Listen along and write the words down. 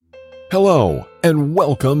Hello, and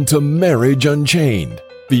welcome to Marriage Unchained,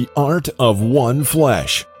 the art of one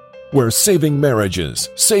flesh, where saving marriages,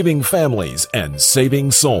 saving families, and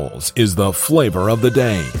saving souls is the flavor of the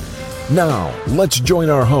day. Now, let's join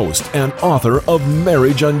our host and author of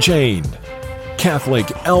Marriage Unchained,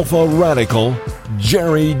 Catholic Alpha Radical,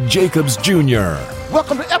 Jerry Jacobs Jr.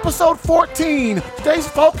 Welcome to episode 14. Today's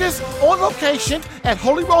focus on location at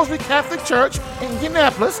Holy Rosary Catholic Church in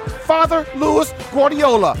Indianapolis, Father Louis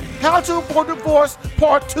Guardiola. How to avoid divorce,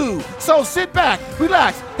 part 2. So sit back,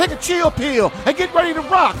 relax, take a chill pill, and get ready to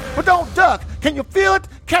rock. But don't duck. Can you feel it?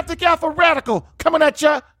 Catholic Alpha Radical coming at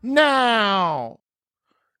you now.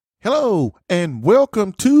 Hello, and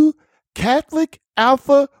welcome to Catholic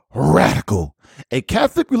Alpha Radical, a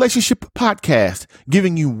Catholic relationship podcast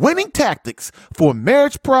giving you winning tactics for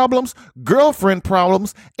marriage problems, girlfriend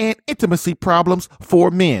problems, and intimacy problems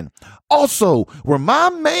for men. Also, where my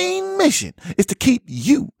main mission is to keep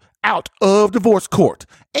you out of divorce court,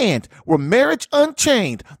 and where Marriage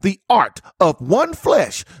Unchained, the art of one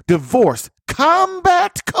flesh, divorce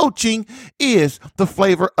combat coaching is the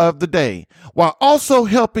flavor of the day, while also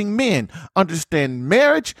helping men understand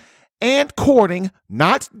marriage and courting,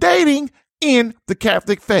 not dating, in the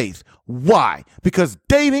Catholic faith. Why? Because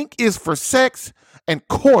dating is for sex and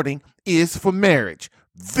courting is for marriage.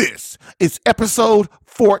 This is episode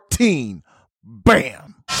 14.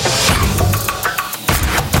 Bam!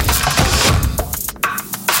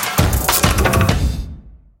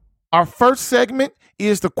 Our first segment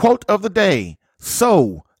is the quote of the day.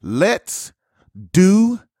 So let's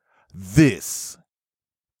do this.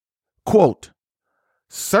 Quote,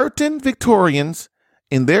 certain Victorians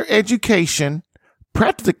in their education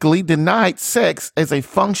practically denied sex as a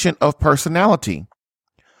function of personality.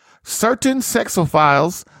 Certain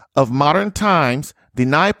sexophiles of modern times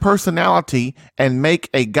deny personality and make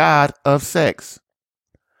a god of sex.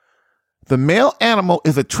 The male animal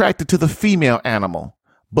is attracted to the female animal,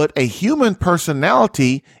 but a human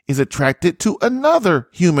personality is attracted to another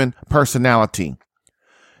human personality.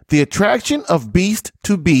 The attraction of beast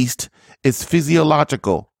to beast is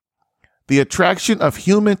physiological. The attraction of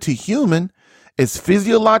human to human is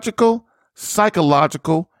physiological,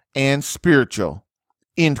 psychological, and spiritual.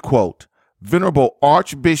 End quote. Venerable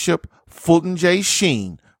Archbishop Fulton J.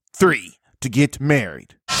 Sheen, 3 to get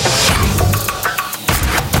married.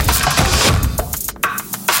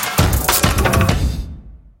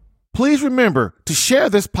 Please remember to share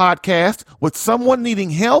this podcast with someone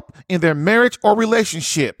needing help in their marriage or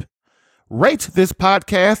relationship. Rate this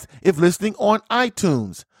podcast if listening on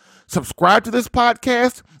iTunes. Subscribe to this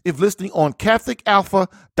podcast if listening on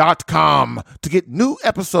CatholicAlpha.com to get new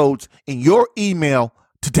episodes in your email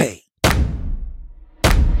today.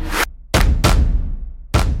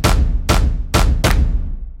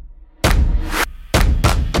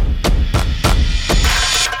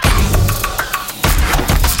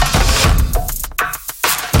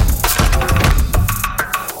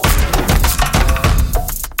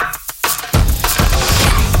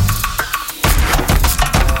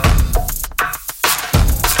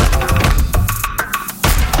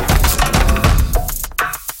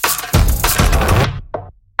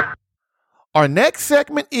 Our next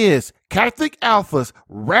segment is Catholic Alpha's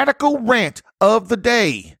Radical Rant of the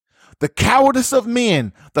Day. The cowardice of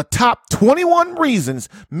men, the top 21 reasons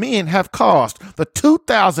men have caused the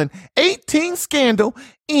 2018 scandal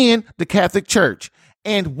in the Catholic Church,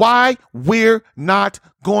 and why we're not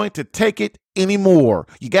going to take it anymore.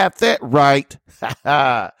 You got that right.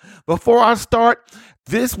 Before I start,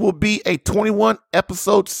 this will be a 21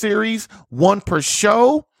 episode series, one per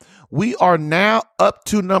show. We are now up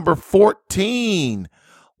to number 14.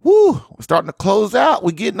 Woo, we're starting to close out.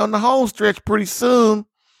 We're getting on the home stretch pretty soon.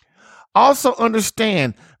 Also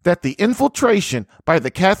understand that the infiltration by the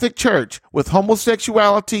Catholic Church with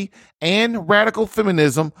homosexuality and radical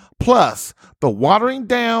feminism, plus the watering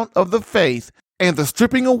down of the faith and the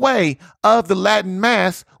stripping away of the Latin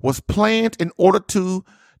Mass, was planned in order to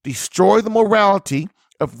destroy the morality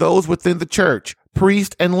of those within the church,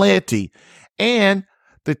 priest and laity, and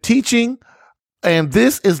the teaching, and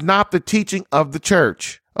this is not the teaching of the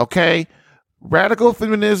church, okay? Radical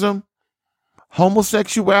feminism,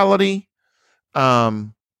 homosexuality,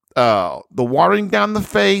 the watering down the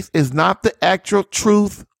faith is not the actual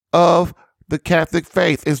truth of the Catholic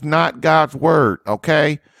faith. It's not God's word,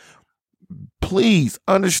 okay? Please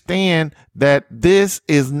understand that this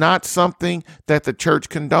is not something that the church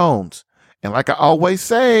condones. And like I always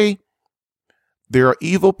say, there are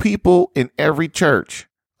evil people in every church.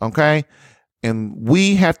 Okay. And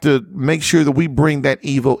we have to make sure that we bring that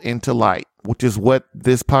evil into light, which is what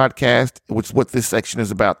this podcast, which is what this section is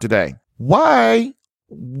about today. Why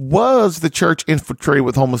was the church infiltrated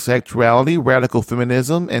with homosexuality, radical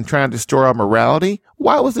feminism, and trying to destroy our morality?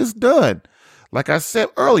 Why was this done? Like I said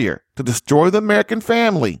earlier, to destroy the American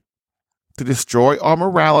family, to destroy our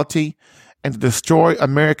morality, and to destroy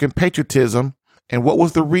American patriotism. And what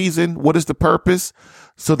was the reason? What is the purpose?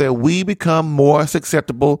 So that we become more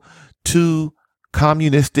susceptible to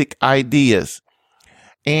communistic ideas.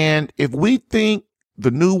 And if we think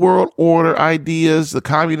the New World Order ideas, the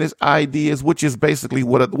communist ideas, which is basically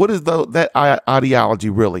what is that ideology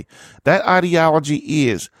really? That ideology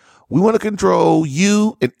is we want to control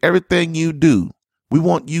you and everything you do. We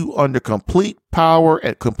want you under complete power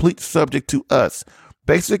and complete subject to us.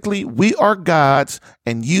 Basically, we are gods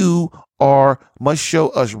and you must show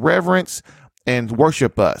us reverence and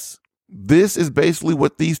worship us. This is basically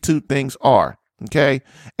what these two things are. Okay.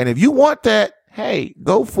 And if you want that, hey,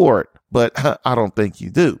 go for it. But I don't think you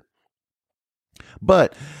do.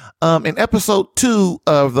 But in episode 2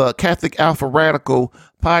 of the Catholic Alpha Radical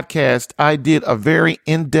podcast, I did a very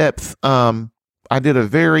in-depth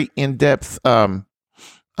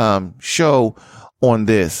show on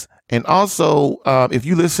this. And also, if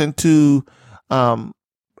you listen to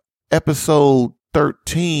episode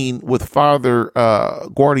 13 with Father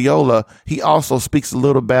Guardiola, he also speaks a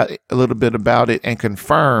little bit about it and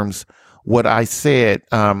confirms what I said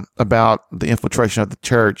about the infiltration of the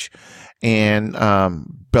church and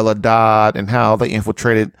Bella Dodd and how they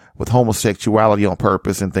infiltrated with homosexuality on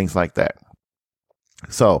purpose and things like that.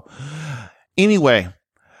 So anyway,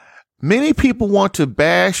 many people want to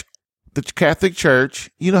bash the Catholic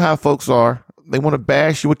Church. You know how folks are. They want to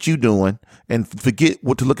bash what you're doing and forget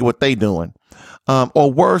to look at what they're doing.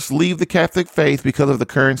 Or worse, leave the Catholic faith because of the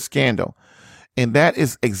current scandal. And that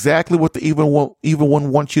is exactly what the evil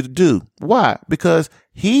one wants you to do. Why? Because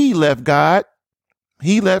he left God,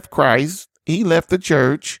 he left Christ, he left the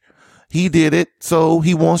church, he did it, so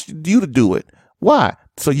he wants you to do it. Why?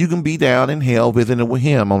 So you can be down in hell visiting with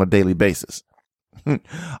him on a daily basis.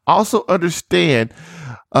 Also understand,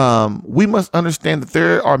 we must understand that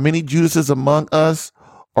there are many Judases among us.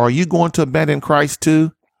 Are you going to abandon Christ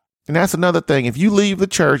too? And that's another thing. If you leave the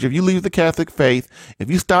church, if you leave the Catholic faith,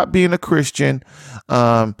 if you stop being a Christian,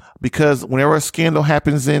 because whenever a scandal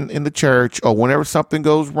happens in the church or whenever something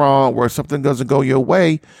goes wrong or something doesn't go your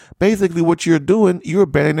way, basically what you're doing, you're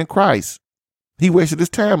abandoning Christ. He wasted his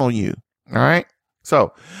time on you. All right.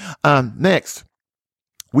 So next,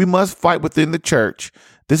 we must fight within the church.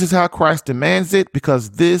 This is how Christ demands it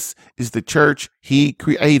because this is the church he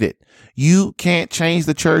created. You can't change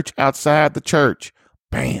the church outside the church.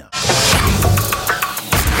 Bam.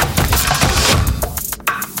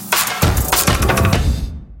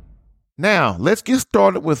 Now, let's get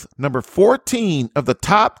started with number 14 of the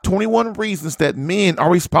top 21 reasons that men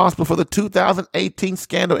are responsible for the 2018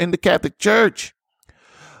 scandal in the Catholic Church.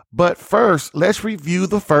 But first, let's review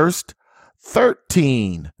the first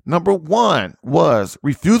 13. Number 1 was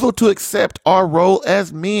refusal to accept our role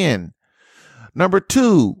as men. Number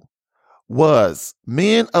 2 was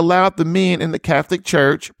men allowed the men in the Catholic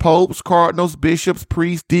Church, popes, cardinals, bishops,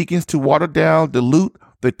 priests, deacons to water down, dilute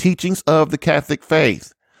the teachings of the Catholic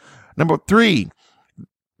faith. Number 3,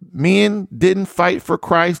 men didn't fight for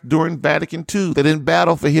Christ during Vatican II. They didn't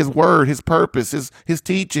battle for his word, his purpose, his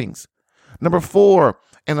teachings. Number 4,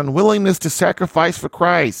 an unwillingness to sacrifice for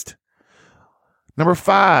Christ. Number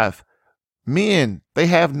 5, men, they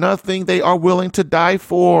have nothing they are willing to die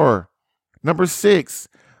for. Number 6,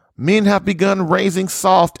 men have begun raising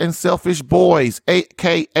soft and selfish boys,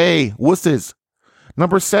 aka wusses.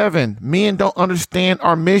 Number 7, men don't understand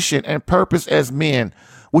our mission and purpose as men,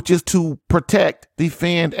 which is to protect,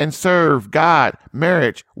 defend, and serve God,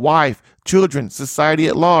 marriage, wife, children, society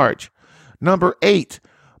at large. Number 8,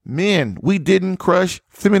 men, we didn't crush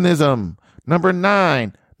feminism. Number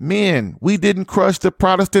 9, men, we didn't crush the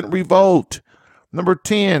Protestant revolt. Number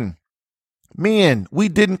 10, men, we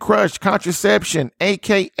didn't crush contraception,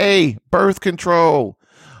 aka birth control.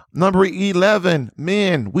 Number 11,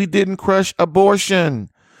 men, we didn't crush abortion.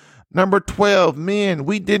 Number 12, men,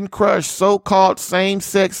 we didn't crush so-called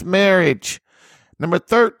same-sex marriage. Number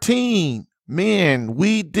 13, men,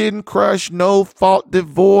 we didn't crush no-fault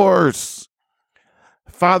divorce.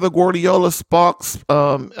 Father Guardiola spoke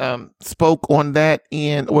on that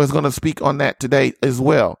and was going to speak on that today as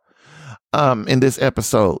well in this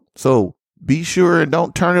episode. So be sure and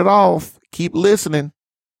don't turn it off. Keep listening.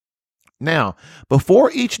 Now,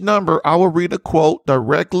 before each number, I will read a quote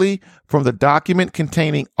directly from the document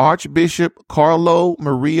containing Archbishop Carlo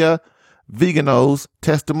Maria Vigano's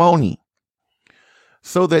testimony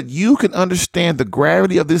so that you can understand the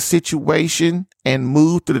gravity of this situation and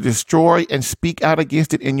move to destroy and speak out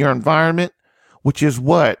against it in your environment. which is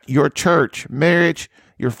what? Your church, marriage,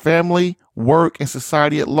 your family, work, and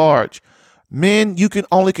society at large. Men, you can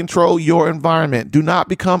only control your environment. Do not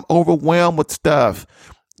become overwhelmed with stuff.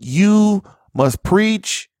 You must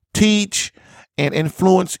preach, teach, and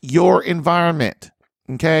influence your environment.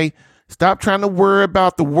 Okay? Stop trying to worry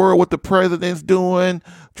about the world, what the president's doing,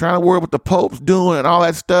 trying to worry what the Pope's doing and all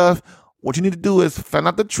that stuff. What you need to do is find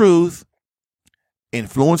out the truth,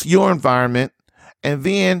 influence your environment, and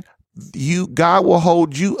then God will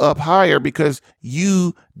hold you up higher because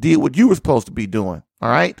you did what you were supposed to be doing. All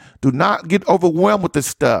right. Do not get overwhelmed with this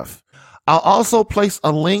stuff. I'll also place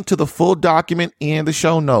a link to the full document in the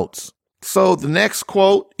show notes. So the next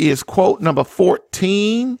quote is quote number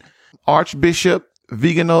 14, Archbishop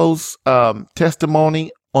Vigano's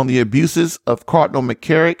testimony on the abuses of Cardinal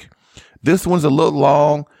McCarrick. This one's a little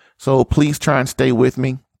long, so please try and stay with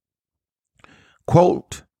me.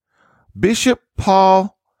 Quote, Bishop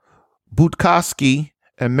Paul Budkowski,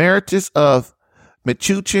 Emeritus of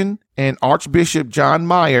Metuchen, and Archbishop John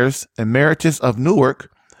Myers, Emeritus of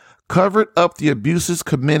Newark, covered up the abuses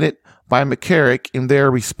committed by McCarrick in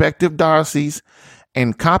their respective dioceses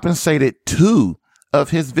and compensated 2 of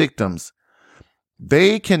his victims.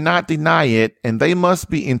 They cannot deny it, and they must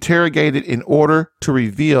be interrogated in order to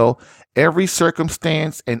reveal every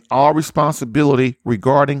circumstance and all responsibility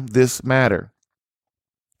regarding this matter.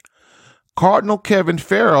 Cardinal Kevin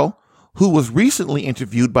Farrell, who was recently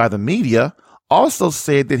interviewed by the media, also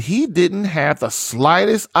said that he didn't have the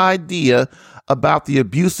slightest idea about the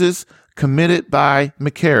abuses committed by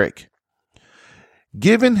McCarrick.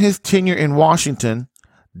 Given his tenure in Washington,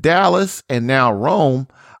 Dallas, and now Rome,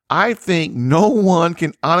 I think no one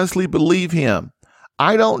can honestly believe him.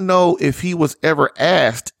 I don't know if he was ever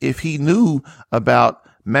asked if he knew about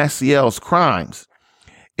Maciel's crimes.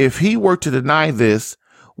 If he were to deny this,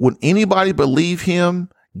 would anybody believe him,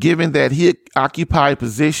 given that he occupied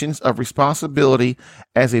positions of responsibility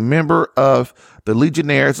as a member of the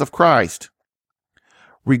Legionnaires of Christ?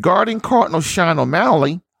 Regarding Cardinal Sean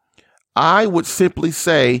O'Malley, I would simply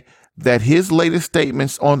say that his latest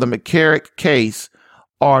statements on the McCarrick case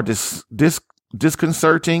are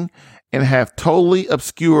disconcerting and have totally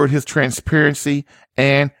obscured his transparency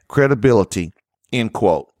and credibility, end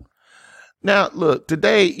quote. Now, look,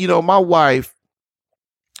 today, my wife,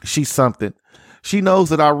 she's something. She knows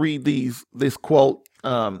that I read this quote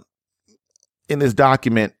in this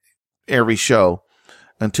document every show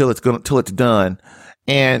until it's done.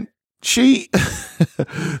 And she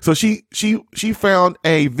she found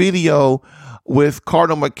a video with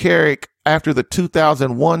Cardinal McCarrick after the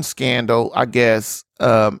 2001 scandal, I guess.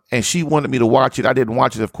 And she wanted me to watch it. I didn't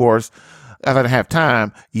watch it, of course. I didn't have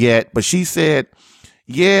time yet, but she said,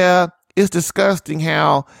 yeah, it's disgusting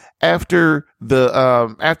how after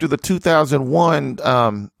the 2001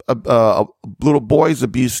 little boys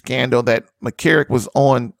abuse scandal that McCarrick was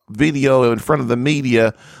on video in front of the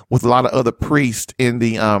media with a lot of other priests in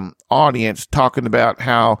the audience talking about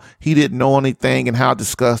how he didn't know anything and how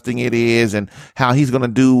disgusting it is and how he's going to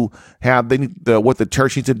do what the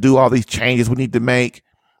church needs to do, all these changes we need to make.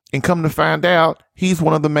 And come to find out, he's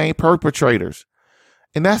one of the main perpetrators.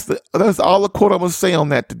 And that's all the quote I'm going to say on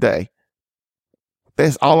that today.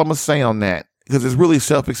 That's all I'm going to say on that, because it's really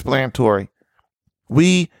self-explanatory.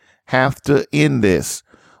 We have to end this.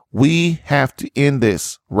 We have to end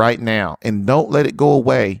this right now, and don't let it go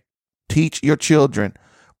away. Teach your children.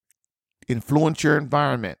 Influence your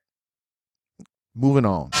environment. Moving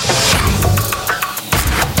on.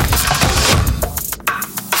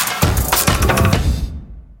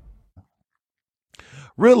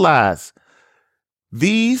 Realize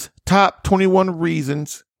these top 21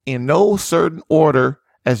 reasons in no certain order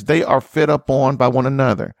as they are fed up on by one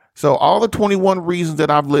another. So all the 21 reasons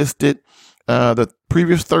that I've listed, the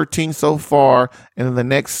previous 13 so far, and then the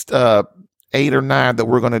next 8 or 9 that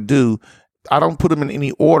we're going to do, I don't put them in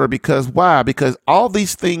any order because why? Because all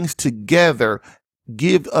these things together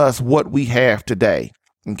give us what we have today.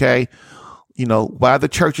 Okay. Why the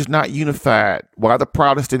church is not unified, why the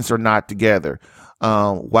Protestants are not together,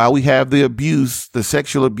 why we have the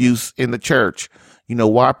sexual abuse in the church.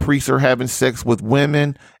 Why priests are having sex with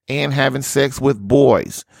women and having sex with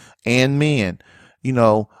boys and men.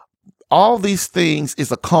 All these things is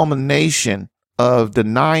a culmination of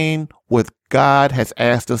denying what God has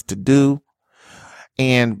asked us to do.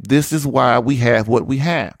 And this is why we have what we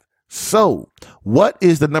have. So what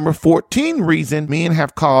is the number 14 reason men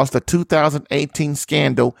have caused the 2018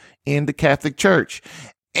 scandal in the Catholic Church?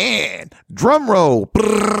 And drum roll.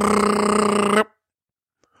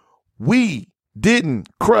 We didn't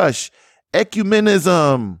crush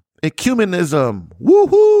ecumenism. Ecumenism.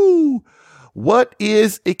 Woohoo! What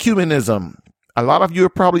is ecumenism? A lot of you are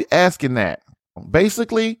probably asking that.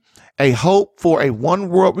 Basically, a hope for a one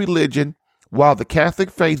world religion while the Catholic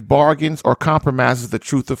faith bargains or compromises the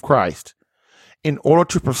truth of Christ in order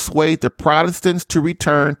to persuade the Protestants to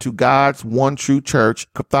return to God's one true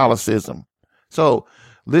church, Catholicism. So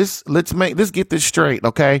let's get this straight,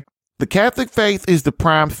 okay? The Catholic faith is the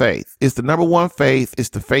prime faith. It's the number one faith. It's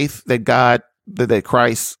the faith that that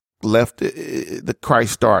Christ left, that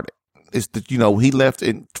Christ started. It's he left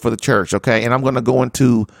it for the church, okay? And I'm going to go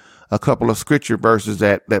into a couple of scripture verses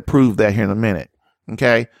that prove that here in a minute,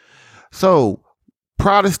 okay? So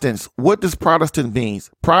Protestants, what does Protestant mean?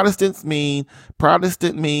 Protestant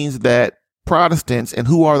means that Protestants, and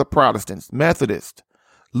who are the Protestants? Methodists,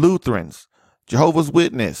 Lutherans, Jehovah's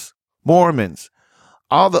Witness, Mormons,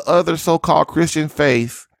 all the other so-called Christian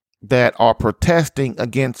faiths that are protesting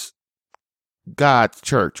against God's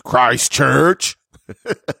church, Christ Church,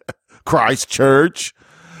 Christ Church,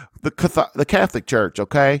 the Catholic Church,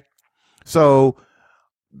 okay? So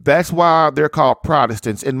that's why they're called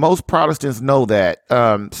Protestants. And most Protestants know that,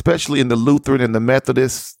 especially in the Lutheran and the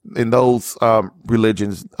Methodists, in those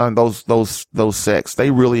religions, those sects,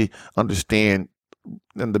 they really understand,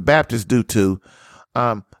 and the Baptists do too.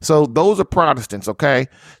 So those are Protestants, okay?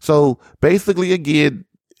 So basically, again,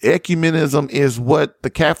 ecumenism is what the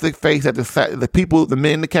Catholic faith, the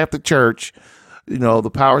men in the Catholic Church,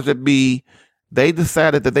 the powers that be, they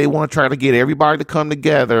decided that they want to try to get everybody to come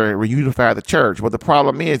together and reunify the church. But the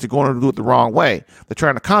problem is, you're going to do it the wrong way. They're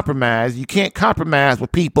trying to compromise. You can't compromise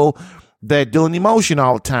with people that deal in emotion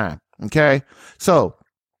all the time. Okay. So,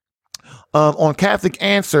 on Catholic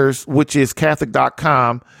Answers, which is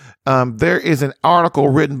Catholic.com, there is an article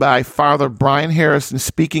written by Father Brian Harrison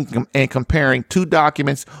speaking and comparing two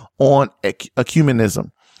documents on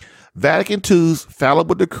ecumenism. Vatican II's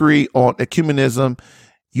fallible decree on ecumenism,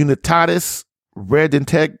 Unitatis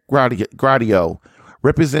Redemptio,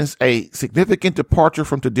 represents a significant departure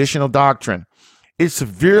from traditional doctrine. It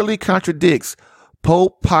severely contradicts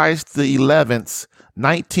Pope Pius XI's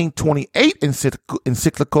 1928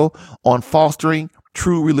 encyclical on fostering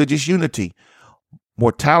true religious unity,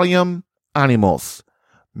 Mortalium Animos,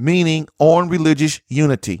 meaning on religious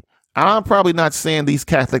unity. I'm probably not saying these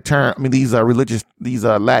Catholic terms, these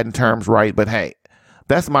Latin terms right, but hey,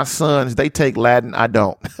 that's my sons. They take Latin. I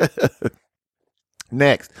don't.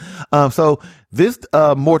 Next. So this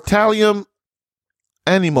Mortalium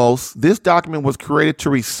Animos, this document was created to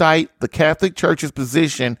recite the Catholic Church's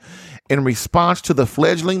position in response to the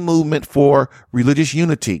fledgling movement for religious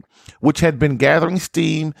unity, which had been gathering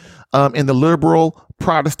steam in the liberal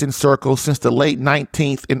Protestant circles since the late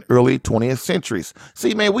 19th and early 20th centuries.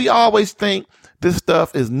 See, man, we always think this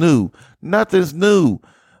stuff is new. Nothing's new.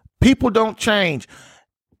 People don't change.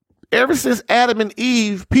 Ever since Adam and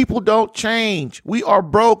Eve, people don't change. We are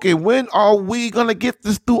broken. When are we going to get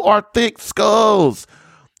this through our thick skulls?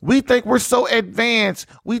 We think we're so advanced.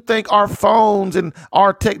 We think our phones and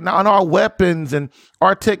our and our weapons and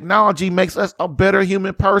our technology makes us a better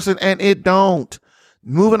human person, and it don't.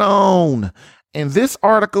 Moving on. In this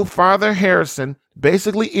article, Father Harrison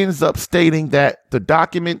basically ends up stating that the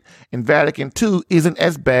document in Vatican II isn't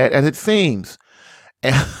as bad as it seems.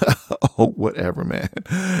 Oh, whatever, man.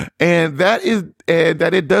 And that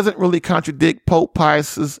it doesn't really contradict Pope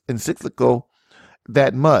Pius's encyclical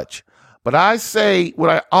that much. But I say what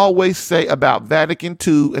I always say about Vatican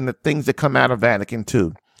II and the things that come out of Vatican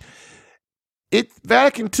II.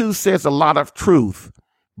 Vatican II says a lot of truth,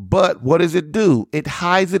 but what does it do? It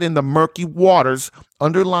hides it in the murky waters,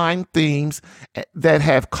 underlying themes that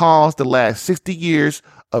have caused the last 60 years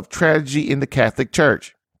of tragedy in the Catholic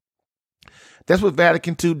Church. That's what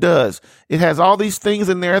Vatican II does. It has all these things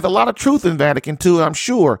in there. There's a lot of truth in Vatican II, I'm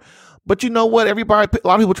sure. But you know what? A lot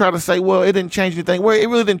of people try to say, well, it didn't change anything. Well, it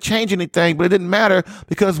really didn't change anything, but it didn't matter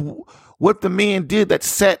because what the men did that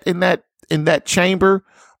sat in that chamber,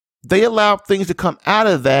 they allowed things to come out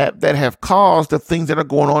of that have caused the things that are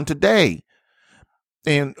going on today.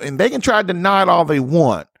 And they can try to deny it all they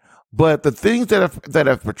want, but the things that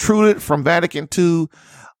have protruded from Vatican II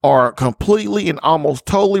are completely and almost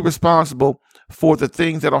totally responsible for the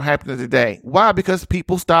things that are happening today. Why? Because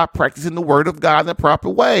people stop practicing the word of God in the proper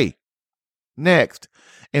way. Next,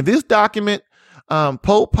 in this document,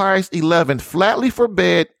 Pope Pius XI flatly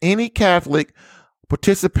forbade any Catholic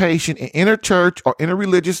participation in interchurch or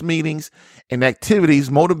interreligious meetings and activities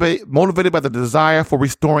motivated by the desire for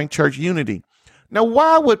restoring church unity. Now,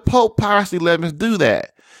 why would Pope Pius XI do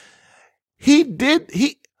that?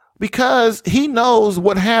 Because he knows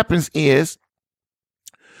what happens is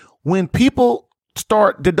when people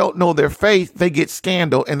they don't know their faith, they get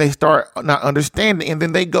scandal and they start not understanding. And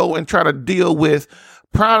then they go and try to deal with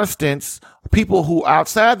Protestants, people who are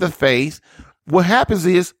outside the faith, what happens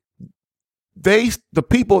is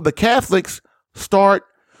the Catholics start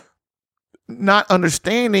not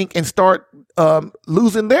understanding and start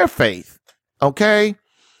losing their faith. Okay.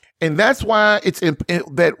 And that's why it's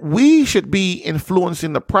that we should be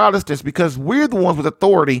influencing the Protestants, because we're the ones with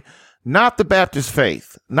authority, not the Baptist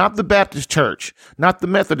faith, not the Baptist church, not the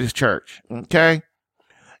Methodist church. Okay.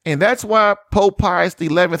 And that's why Pope Pius XI,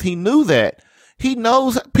 he knew that. He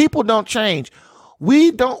knows people don't change.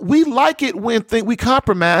 We like it when we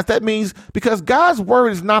compromise. That means because God's word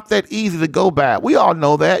is not that easy to go by. We all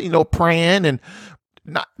know that, praying and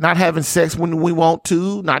not having sex when we want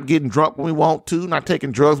to, not getting drunk when we want to, not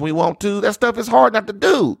taking drugs when we want to. That stuff is hard not to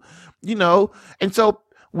do, And so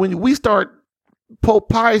when we start, Pope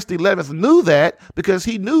Pius XI knew that, because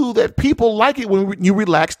he knew that people like it when you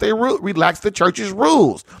relax the church's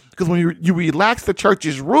rules. Because when you relax the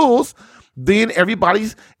church's rules, then everybody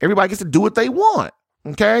gets to do what they want.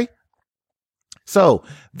 Okay. So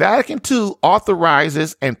Vatican II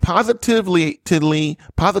authorizes and positively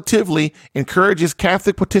encourages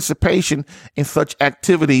Catholic participation in such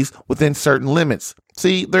activities within certain limits.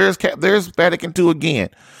 See, there's Vatican II again,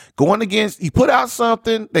 going against, he put out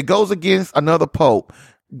something that goes against another pope.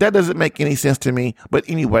 That doesn't make any sense to me. But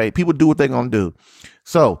anyway, people do what they're going to do.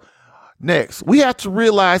 So next, we have to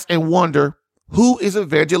realize and wonder who is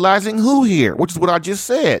evangelizing who here, which is what I just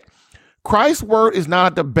said. Christ's word is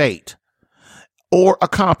not a debate or a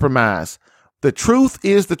compromise. The truth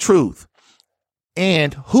is the truth.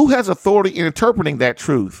 And who has authority in interpreting that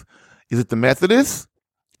truth? Is it the Methodists?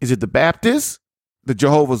 Is it the Baptists? The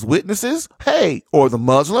Jehovah's Witnesses? Or the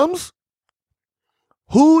Muslims?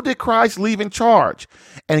 Who did Christ leave in charge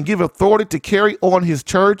and give authority to carry on his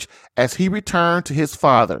church as he returned to his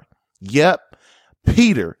Father? Yep.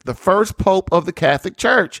 Peter, the first pope of the Catholic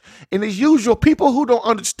Church. And as usual, people who don't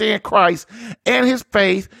understand Christ and his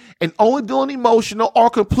faith and only doing emotional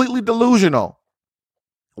are completely delusional.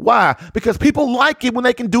 Why? Because people like it when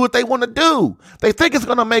they can do what they want to do. They think it's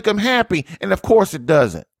going to make them happy, and of course it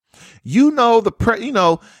doesn't. It's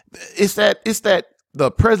that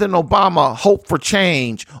the President Obama hope for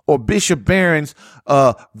change, or Bishop Barron's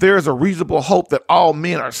there's a reasonable hope that all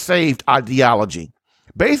men are saved ideology.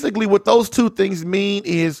 Basically, what those two things mean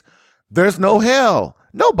is there's no hell.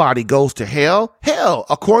 Nobody goes to hell. Hell,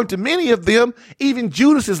 according to many of them, even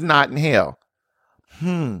Judas is not in hell.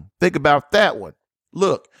 Think about that one.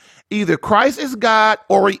 Look, either Christ is God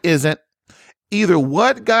or he isn't. Either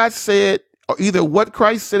what God said or either what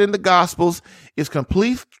Christ said in the Gospels is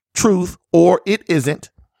complete truth or it isn't.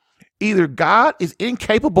 Either God is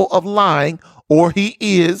incapable of lying or he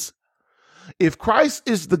is. If Christ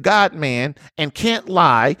is the God-man and can't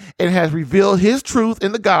lie and has revealed his truth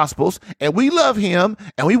in the Gospels, and we love him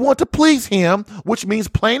and we want to please him, which means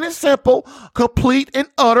plain and simple, complete and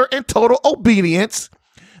utter and total obedience,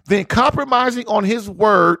 then compromising on his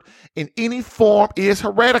word in any form is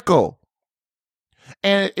heretical.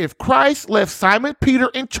 And if Christ left Simon Peter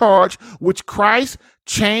in charge, which Christ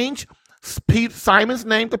changed Simon's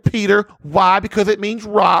name to Peter, why? Because it means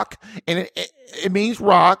rock, and it means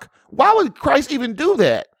rock. Why would Christ even do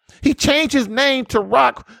that? He changed his name to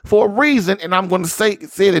rock for a reason, and I'm going to say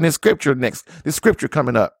it in his scripture next. This scripture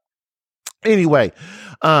coming up. Anyway,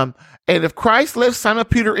 and if Christ left Simon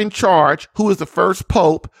Peter in charge, who is the first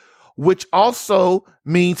pope, which also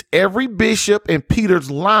means every bishop in Peter's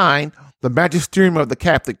line, the magisterium of the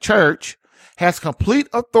Catholic Church, has complete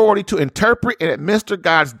authority to interpret and administer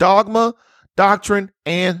God's dogma, doctrine,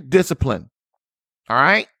 and discipline. All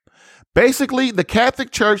right? Basically, the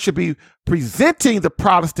Catholic Church should be presenting the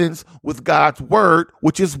Protestants with God's word,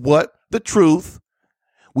 which is what? The truth.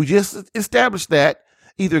 We just established that.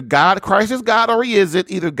 Either Christ is God or he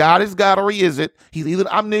isn't. Either God is God or he isn't. He's either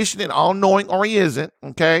omniscient and all-knowing or he isn't.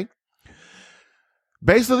 Okay?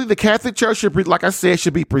 Basically, the Catholic Church should be, like I said,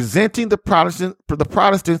 should be presenting the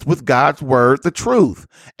Protestants with God's word, the truth.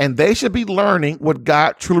 And they should be learning what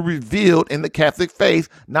God truly revealed in the Catholic faith,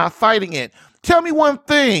 not fighting it. Tell me one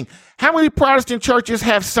thing. How many Protestant churches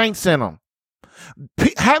have saints in them?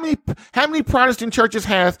 How many Protestant churches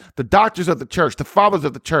have the doctors of the church, the fathers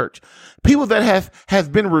of the church, people that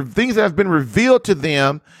have been things that have been revealed to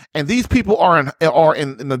them, and these people are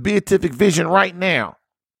in the beatific vision right now.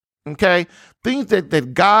 Okay, things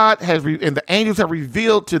that God has and the angels have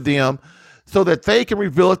revealed to them, so that they can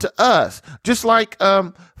reveal it to us. Just like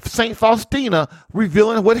Saint Faustina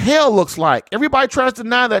revealing what hell looks like. Everybody tries to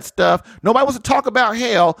deny that stuff. Nobody wants to talk about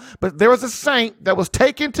hell, but there was a saint that was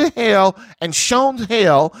taken to hell and shown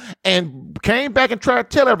hell and came back and tried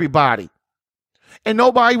to tell everybody. and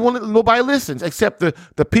nobody listens except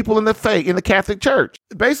the people in the faith in the Catholic Church.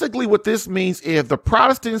 Basically, what this means is the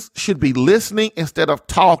Protestants should be listening instead of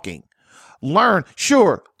talking. Learn.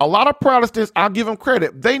 Sure, a lot of Protestants, I'll give them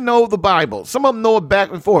credit. They know the Bible. Some of them know it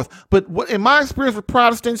back and forth. But in my experience with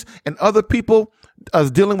Protestants and other people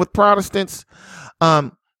dealing with Protestants,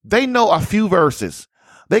 they know a few verses.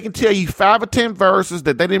 They can tell you 5 or 10 verses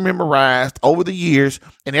that they didn't memorize over the years.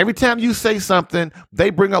 And every time you say something, they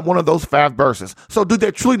bring up one of those 5 verses. So do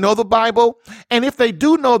they truly know the Bible? And if they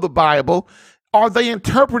do know the Bible, are they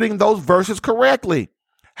interpreting those verses correctly?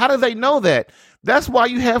 How do they know that? That's why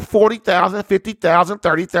you have 40,000, 50,000,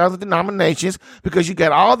 30,000 denominations, because you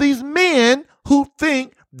got all these men who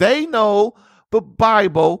think they know the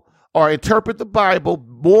Bible or interpret the Bible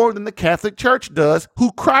more than the Catholic Church does,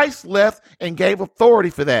 who Christ left and gave authority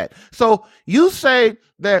for that. So you say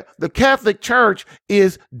that the Catholic Church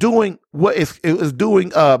is doing what it is doing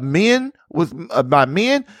by men.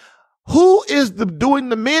 Who is doing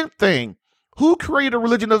the men thing? Who created a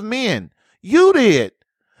religion of men? You did.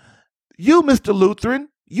 You, Mr. Lutheran,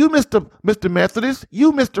 you, Mr. Methodist,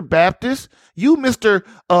 you, Mr. Baptist, you, Mr.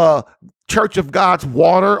 Church of God's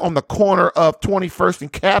Water on the corner of 21st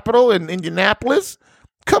and Capitol in Indianapolis.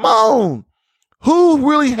 Come on. Who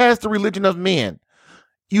really has the religion of men?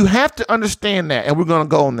 You have to understand that, and we're going to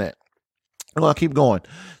go on that. I'm going to keep going.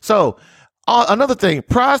 So, another thing,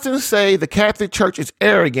 Protestants say the Catholic Church is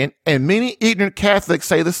arrogant, and many ignorant Catholics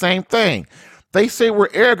say the same thing. They say we're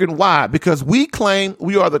arrogant. Why? Because we claim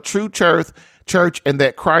we are the true church and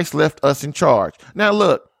that Christ left us in charge. Now,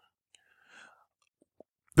 look,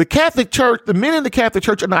 the Catholic Church, the men in the Catholic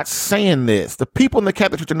Church are not saying this. The people in the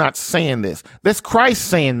Catholic Church are not saying this. That's Christ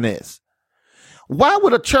saying this. Why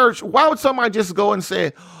would somebody just go and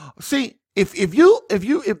say, see, if you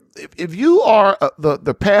are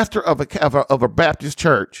the pastor of a Baptist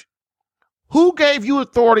church, who gave you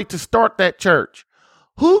authority to start that church?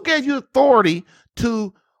 Who gave you authority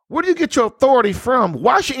where do you get your authority from?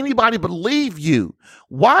 Why should anybody believe you?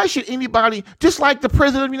 Why should anybody, just like the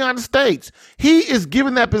president of the United States, he is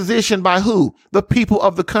given that position by who? The people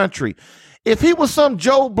of the country. If he was some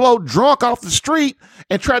Joe Blow drunk off the street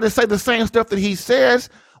and tried to say the same stuff that he says,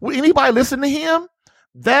 would anybody listen to him?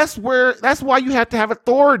 That's why you have to have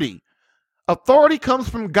authority. Authority comes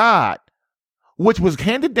from God, which was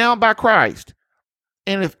handed down by Christ.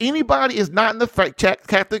 And if anybody is not in the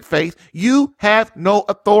Catholic faith, you have no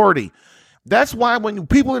authority. That's why when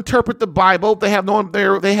people interpret the Bible, they have no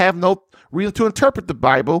reason to interpret the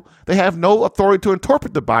Bible. They have no authority to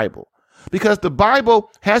interpret the Bible, because the Bible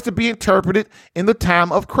has to be interpreted in the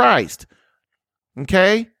time of Christ.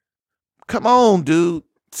 Okay? Come on, dude.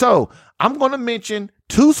 So I'm going to mention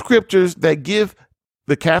 2 scriptures that give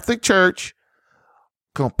the Catholic Church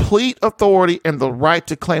complete authority and the right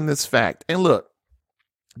to claim this fact. And look,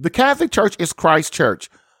 the Catholic Church is Christ's church.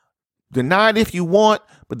 Deny it if you want,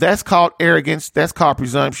 but that's called arrogance. That's called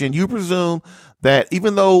presumption. You presume that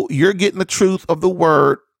even though you're getting the truth of the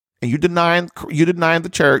word and you're denying the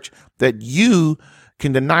church, that you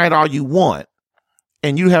can deny it all you want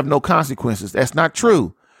and you have no consequences. That's not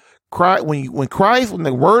true. When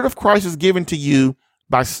the word of Christ is given to you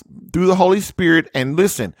through the Holy Spirit, and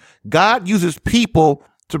listen, God uses people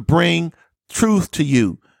to bring truth to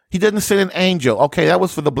you. He doesn't send an angel. Okay, that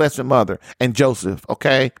was for the Blessed Mother and Joseph.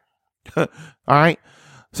 Okay, all right.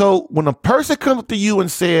 So when a person comes to you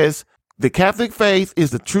and says the Catholic faith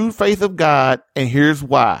is the true faith of God, and here's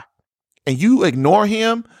why, and you ignore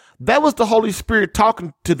him, that was the Holy Spirit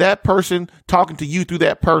talking to that person, talking to you through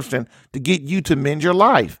that person to get you to mend your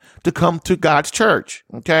life, to come to God's church.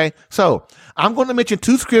 Okay, so I'm going to mention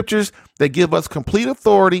 2 scriptures that give us complete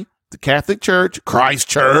authority, the Catholic Church, Christ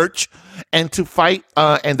Church, and to fight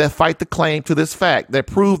the claim to this fact that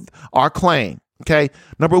prove our claim. Okay.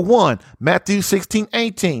 Number 1, Matthew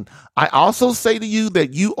 16:18. I also say to you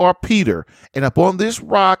that you are Peter, and upon this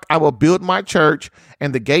rock I will build my church,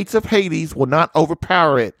 and the gates of Hades will not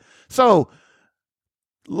overpower it. So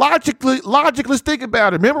logically, let's think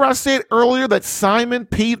about it. Remember I said earlier that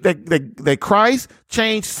that Christ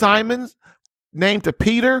changed Simon's name to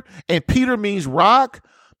Peter, and Peter means rock.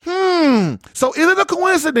 So is it a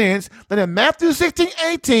coincidence that in Matthew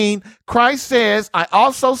 16:18, Christ says, I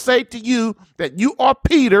also say to you that you are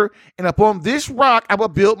Peter, and upon this rock I will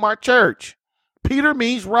build my church. Peter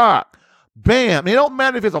means rock. Bam. It don't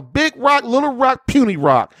matter if it's a big rock, little rock, puny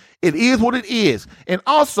rock. It is what it is. And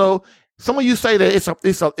also, some of you say that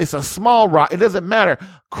it's a small rock. It doesn't matter.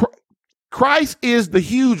 Christ is the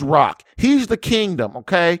huge rock. He's the kingdom.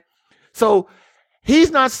 Okay. So he's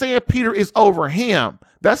not saying Peter is over him.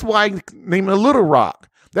 That's why he named it a little rock.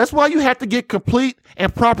 That's why you have to get complete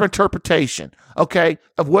and proper interpretation, okay,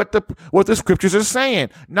 of what the scriptures are saying,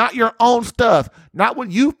 not your own stuff, not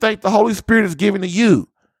what you think the Holy Spirit is giving to you.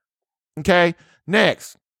 Okay,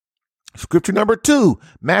 next, scripture number 2,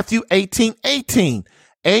 Matthew 18:18.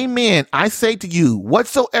 Amen. I say to you,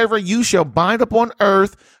 whatsoever you shall bind upon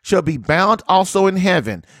earth shall be bound also in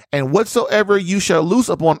heaven, and whatsoever you shall loose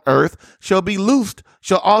upon earth shall be loosed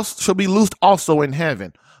also in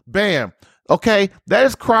heaven. Bam. Okay, that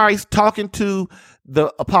is Christ talking to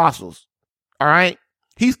the apostles. All right,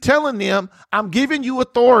 he's telling them, I'm giving you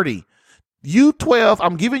authority. You 12,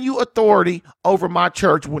 I'm giving you authority over my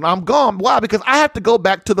church when I'm gone. Why? Because I have to go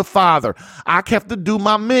back to the Father. I have to do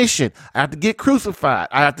my mission. I have to get crucified.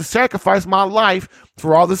 I have to sacrifice my life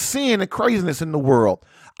for all the sin and craziness in the world.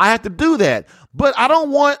 I have to do that. But I don't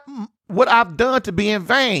want what I've done to be in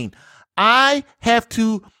vain. I have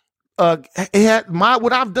to,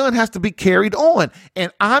 what I've done has to be carried on.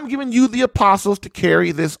 And I'm giving you the apostles to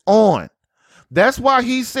carry this on. That's why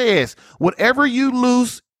he says, whatever you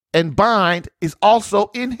loose and bind is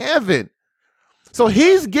also in heaven. So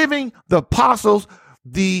he's giving the apostles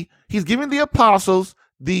the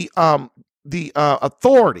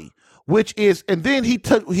authority, which is, and then he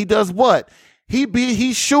does what? He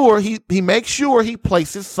makes sure he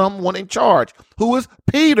places someone in charge, who is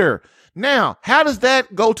Peter. Now, how does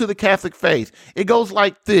that go to the Catholic faith? It goes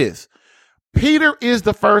like this. Peter is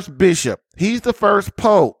the first bishop. He's the first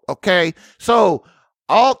pope. Okay. So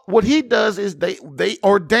what he does is they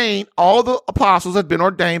ordain, all the apostles have been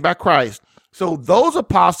ordained by Christ. So those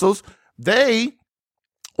apostles, they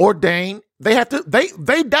die,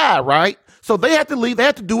 right? So they have to leave. They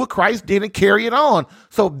have to do what Christ did and carry it on.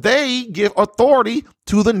 So they give authority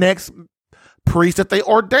to the next priest that they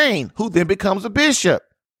ordain, who then becomes a bishop.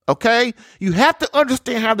 Okay. You have to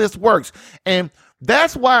understand how this works. And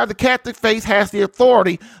that's why the Catholic faith has the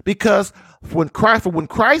authority, because when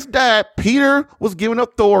Christ died, Peter was given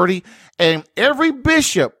authority, and every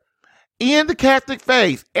bishop in the Catholic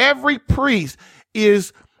faith, every priest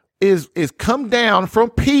is come down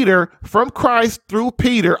from Peter, from Christ through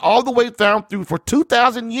Peter, all the way down through for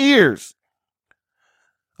 2,000 years.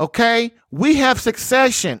 Okay, we have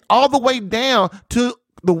succession all the way down to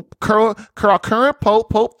the current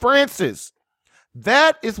Pope Francis.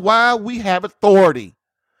 That is why we have authority.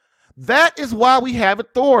 That is why we have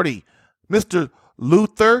authority. Mr.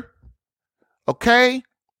 Luther, okay?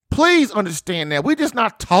 Please understand that. We're just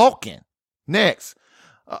not talking. Next,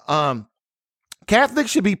 Catholics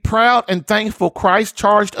should be proud and thankful Christ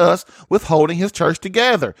charged us with holding his church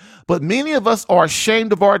together. But many of us are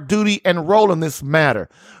ashamed of our duty and role in this matter.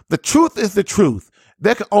 The truth is the truth.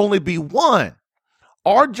 There can only be one.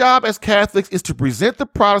 Our job as Catholics is to present the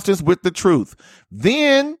Protestants with the truth.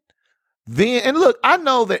 Then, and look, I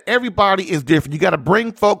know that everybody is different. You got to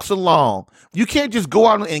bring folks along. You can't just go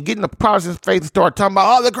out and get in the Protestant faith and start talking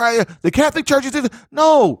about, the Catholic Church is this.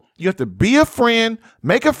 No, you have to be a friend,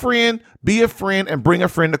 make a friend, be a friend, and bring a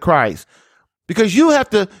friend to Christ. Because you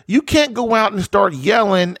can't go out and start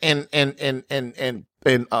yelling and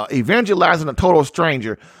evangelizing a total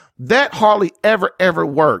stranger. That hardly ever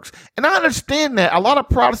works. And I understand that a lot of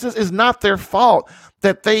Protestants, is not their fault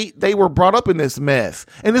that they were brought up in this mess.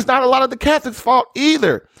 And it's not a lot of the Catholics' fault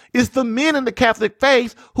either. It's the men in the Catholic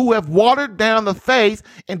faith who have watered down the faith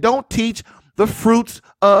and don't teach the fruits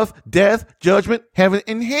of death, judgment, heaven,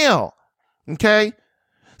 and hell. Okay?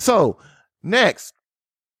 So, next,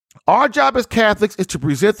 our job as Catholics is to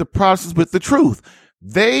present the Protestants with the truth.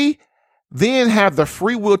 They then have the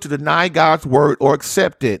free will to deny God's word or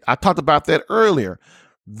accept it. I talked about that earlier.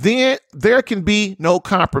 Then there can be no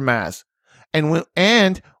compromise.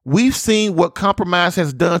 And we've seen what compromise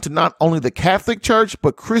has done to not only the Catholic Church,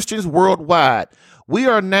 but Christians worldwide. We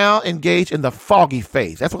are now engaged in the foggy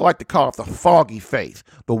faith. That's what I like to call it, the foggy faith,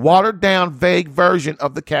 the watered down, vague version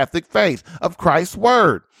of the Catholic faith, of Christ's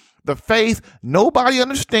word, the faith nobody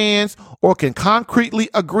understands or can concretely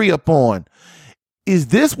agree upon. Is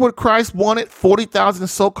this what Christ wanted? 40,000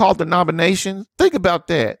 so-called denominations? Think about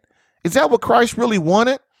that. Is that what Christ really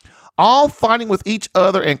wanted? All fighting with each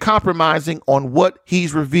other and compromising on what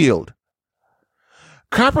he's revealed.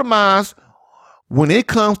 Compromise, when it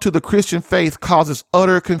comes to the Christian faith, causes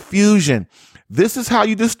utter confusion. This is how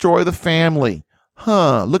you destroy the family.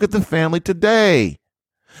 Look at the family today.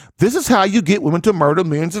 This is how you get women to murder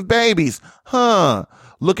millions of babies.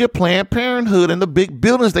 Look at Planned Parenthood and the big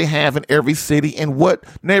buildings they have in every city. And what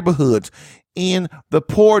neighborhoods? In the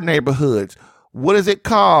poor neighborhoods. What is it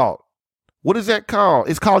called? What is that called?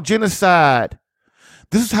 It's called genocide.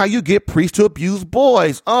 This is how you get priests to abuse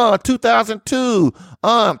boys. 2002,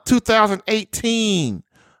 2018.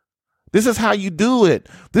 This is how you do it.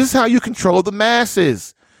 This is how you control the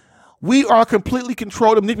masses. We are completely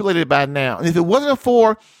controlled and manipulated by now. And if it wasn't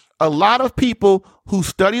for a lot of people who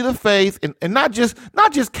study the faith, and not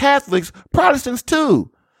just Catholics, Protestants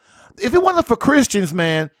too. If it wasn't for Christians,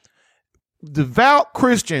 man, devout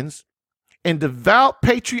Christians and devout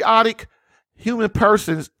patriotic human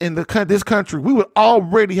persons in this country, we would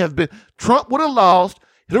already have been, Trump would have lost,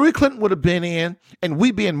 Hillary Clinton would have been in, and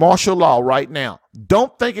we'd be in martial law right now.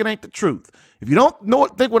 Don't think it ain't the truth. If you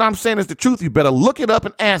don't think what I'm saying is the truth, you better look it up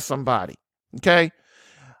and ask somebody. Okay?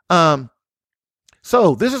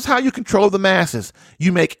 So this is how you control the masses.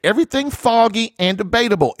 You make everything foggy and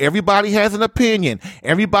debatable. Everybody has an opinion.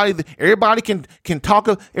 Everybody can talk.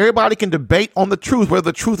 Everybody can debate on the truth, whether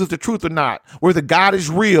the truth is the truth or not, whether God is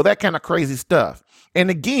real, that kind of crazy stuff. And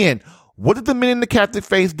again, what did the men in the Catholic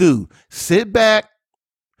faith do? Sit back,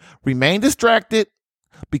 remain distracted,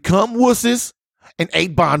 become wusses, and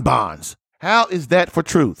ate bonbons. How is that for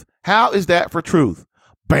truth? How is that for truth?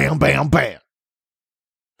 Bam, bam, bam.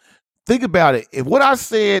 Think about it. If what I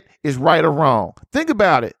said is right or wrong, think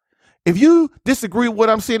about it. If you disagree with what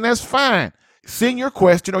I'm saying, that's fine. Send your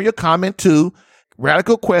question or your comment to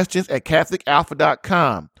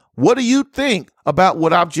radicalquestions@catholicalpha.com. What do you think about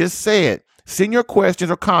what I've just said? Send your questions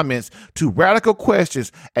or comments to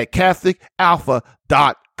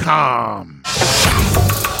radicalquestions@catholicalpha.com.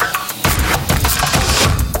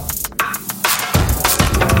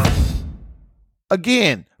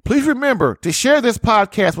 Again, please remember to share this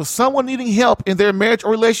podcast with someone needing help in their marriage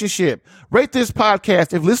or relationship. Rate this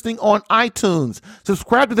podcast if listening on iTunes.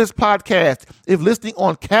 Subscribe to this podcast if listening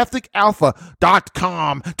on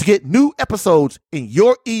CatholicAlpha.com to get new episodes in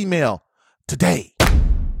your email today.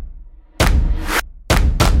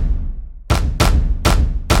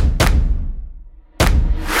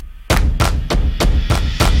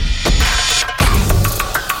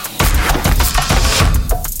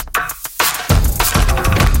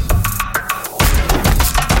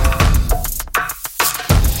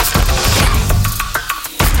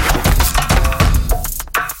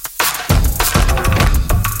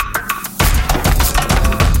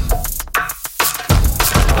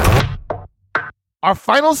 Our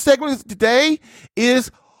final segment today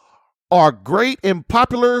is our great and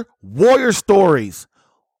popular Warrior Stories.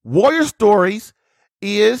 Warrior Stories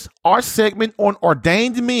is our segment on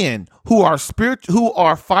ordained men who are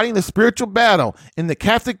fighting the spiritual battle in the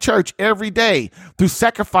Catholic Church every day through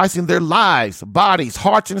sacrificing their lives, bodies,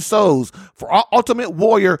 hearts, and souls for our ultimate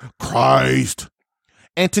warrior, Christ.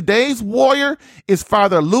 And today's warrior is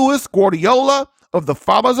Father Louis Guardiola of the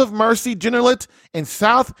Fathers of Mercy Generalate in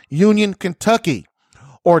South Union, Kentucky.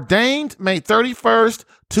 Ordained May 31st,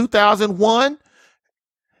 2001.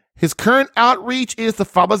 His current outreach is the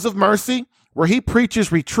Fathers of Mercy, where he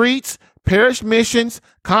preaches retreats, parish missions,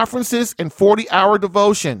 conferences, and 40-hour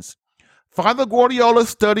devotions. Father Guardiola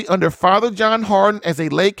studied under Father John Hardin as a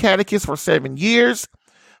lay catechist for 7 years.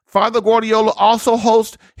 Father Guardiola also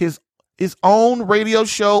hosts his own radio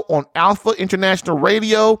show on Alpha International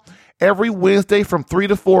Radio every Wednesday from 3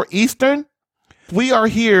 to 4 Eastern. We are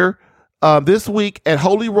here this week at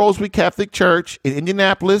Holy Rosary Catholic Church in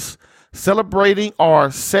Indianapolis, celebrating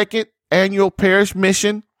our second annual parish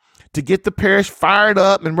mission to get the parish fired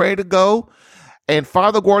up and ready to go. And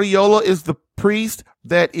Father Guardiola is the priest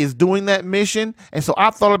that is doing that mission. And so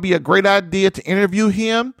I thought it'd be a great idea to interview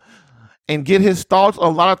him and get his thoughts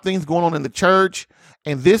on a lot of things going on in the church.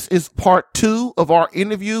 And this is part 2 of our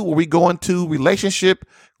interview where we go into relationship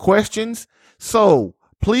questions. So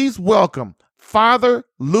please welcome Father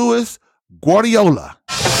Louis Guardiola.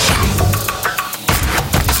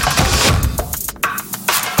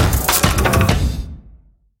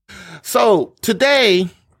 So today,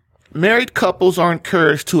 married couples are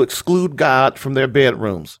encouraged to exclude God from their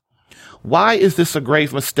bedrooms. Why is this a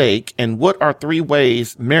grave mistake? And what are 3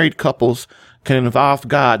 ways married couples can involve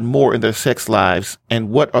God more in their sex lives? And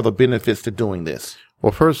what are the benefits to doing this?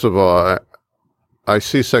 Well, first of all, I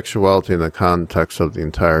see sexuality in the context of the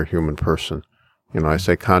entire human person. I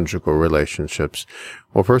say conjugal relationships.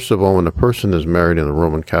 Well, first of all, when a person is married in the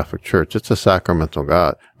Roman Catholic Church, it's a sacramental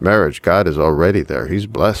marriage. God is already there. He's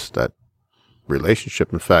blessed that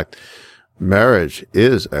relationship. In fact, marriage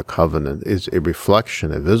is a covenant, is a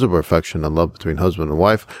reflection, a visible reflection of love between husband and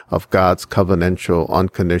wife of God's covenantal,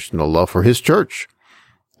 unconditional love for his church.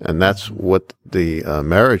 And that's what the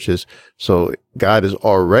marriage is. So God is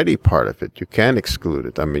already part of it. You can't exclude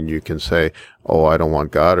it. I mean, you can say, oh, I don't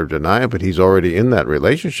want God or deny it, but he's already in that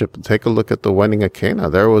relationship. Take a look at the wedding at Cana.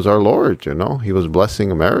 There was our Lord, He was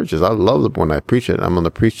blessing marriages. I love it when I preach it. I'm going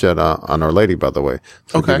to preach that on Our Lady, by the way.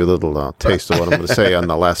 To give you a little taste of what I'm going to say on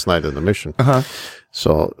the last night of the mission.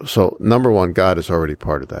 So number one, God is already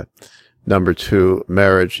part of that. Number two,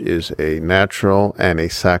 marriage is a natural and a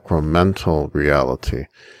sacramental reality.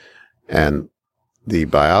 And the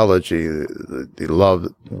biology, the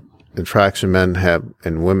love, attraction men have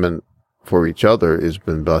and women for each other has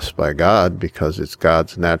been blessed by God because it's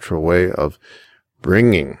God's natural way of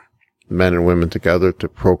bringing men and women together to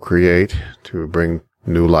procreate, to bring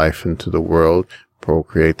new life into the world,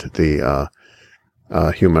 procreate the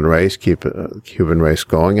human race, keep human race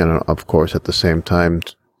going, and of course at the same time,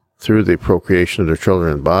 through the procreation of their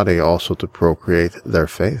children and body, also to procreate their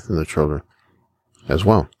faith in the children as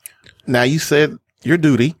well. Now, you said your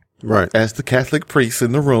duty, right, as the Catholic priest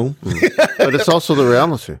in the room. But it's also the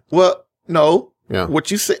reality. Well, no. Yeah.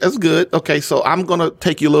 What you said is good. Okay, so I'm going to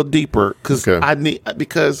take you a little deeper because I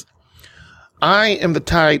am the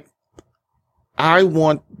type, I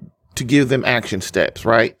want to give them action steps,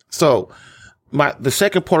 right? So the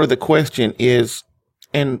second part of the question is,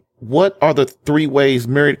 and what are the 3 ways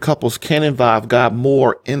married couples can involve God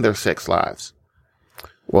more in their sex lives?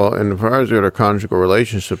 Well, in far as their conjugal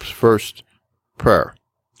relationships, first, prayer.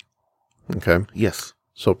 Okay? Yes.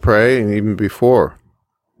 So pray, and even before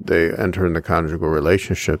they enter into conjugal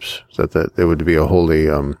relationships, that there would be a holy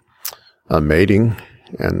mating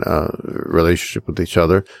and relationship with each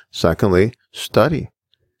other. Secondly, study.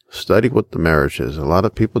 Study what the marriage is. A lot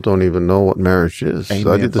of people don't even know what marriage is. Amen,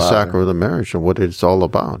 Study the Father. sacrament of marriage and what it's all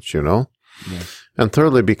about, Yes. And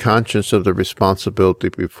thirdly, be conscious of the responsibility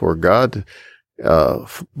before God.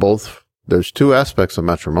 There's 2 aspects of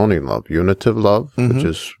matrimonial love. Unitive love, which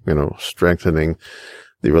is, strengthening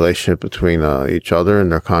the relationship between each other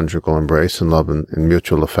and their conjugal embrace and love and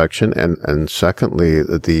mutual affection. And secondly,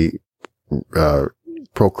 the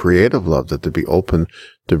procreative love, that to be open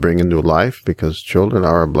to bring into life, because children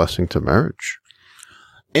are a blessing to marriage.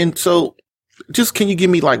 And so just, can you give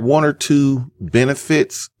me like 1 or 2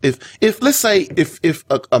 benefits? If let's say, if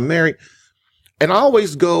a married, and I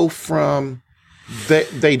always go from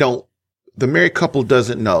the married couple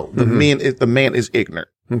doesn't know. The man is ignorant.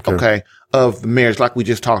 Okay. Of the marriage, like we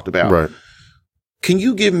just talked about. Right. Can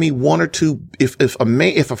you give me 1 or 2, if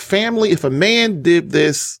a man did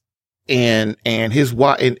this and his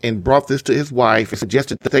wife and brought this to his wife and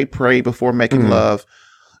suggested that they pray before making love,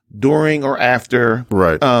 during or after,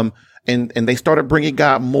 right? And they started bringing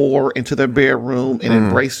God more into their bedroom and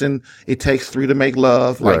embracing it takes 3 to make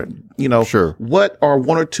love, like, right. Sure. What are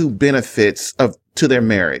 1 or 2 benefits to their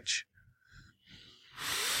marriage?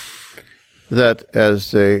 That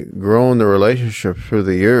as they grow in the relationship through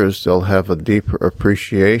the years, they'll have a deeper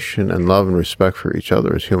appreciation and love and respect for each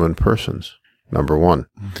other as human persons. Number 1.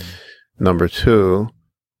 Number 2,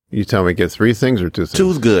 you tell me get 3 things or 2 things?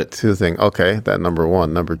 2's good. 2 things. Okay. That number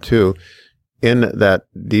 1. Number 2, in that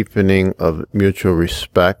deepening of mutual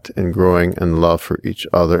respect and growing in love for each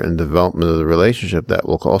other and development of the relationship, that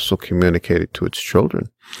will also communicate it to its children.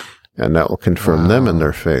 And that will confirm them in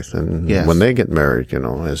their faith. And when they get married,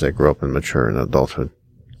 as they grow up and mature in adulthood.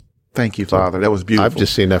 Thank you, Father. That was beautiful. I've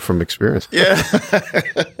just seen that from experience. Yeah.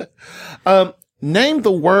 Name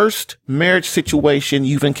the worst marriage situation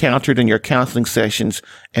you've encountered in your counseling sessions,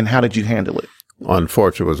 and how did you handle it?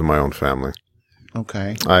 Unfortunately, it was in my own family.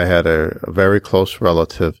 Okay. I had a very close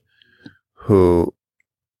relative who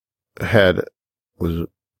was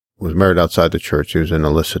married outside the church. He was in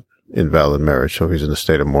illicit, invalid marriage, so he's in a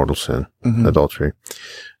state of mortal sin, adultery.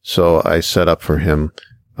 So I set up for him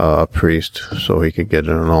a priest so he could get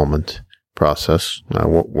an annulment process. I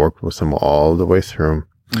worked with him all the way through.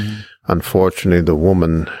 Unfortunately, the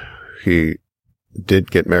woman he did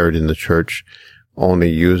get married in the church only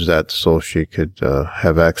used that so she could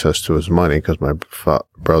have access to his money, because my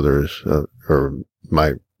brother's or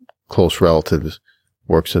my close relative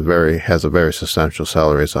has a very substantial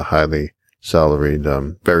salary. It's a highly salaried,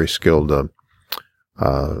 very skilled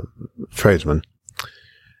tradesman.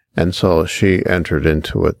 And so she entered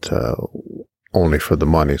into it only for the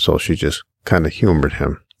money. So she just kind of humored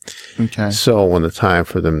him. Okay. So when the time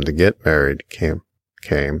for them to get married came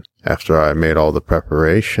after I made all the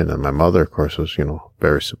preparation, and my mother, of course, was,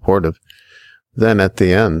 very supportive. Then at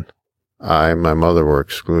the end, my mother were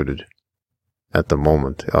excluded at the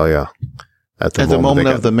moment. Oh yeah. At the moment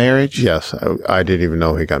of the marriage? Yes. I didn't even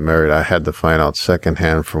know he got married. I had to find out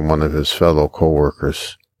secondhand from one of his fellow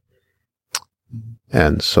co-workers.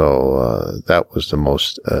 And so, that was the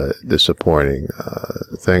most, disappointing,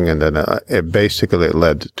 thing. And then, it basically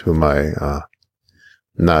led to my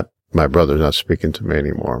brother not speaking to me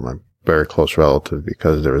anymore, my very close relative,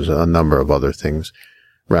 because there was a number of other things,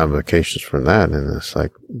 ramifications from that. And it's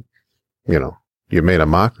like, you made a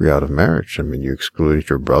mockery out of marriage. I mean, you excluded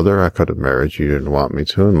your brother. I could have married you. You didn't want me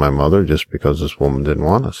to. And my mother, just because this woman didn't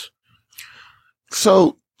want us.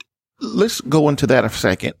 So let's go into that a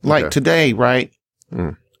second. Like today, right?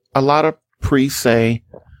 A lot of priests say,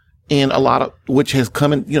 and a lot of, which has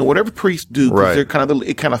come in, whatever priests do, because they're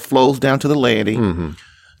it kind of flows down to the laity. Mm-hmm.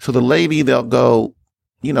 So the laity, they'll go,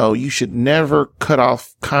 you should never cut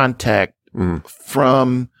off contact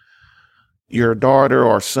from your daughter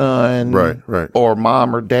or son, or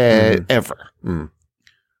mom or dad, ever.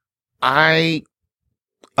 I've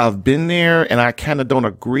been there, and I kind of don't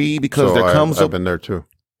agree, because I've been there too.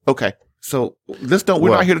 Okay. So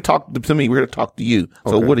we're not here to talk to me. We're here to talk to you.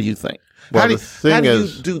 So what do you think? Well,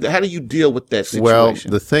 how do you deal with that situation? Well,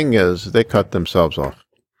 the thing is, they cut themselves off,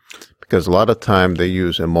 because a lot of time they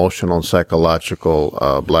use emotional and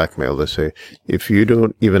psychological blackmail. They say, if you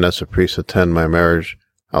don't, even as a priest, attend my marriage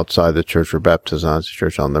outside the church or baptize on the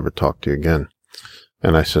church, I'll never talk to you again.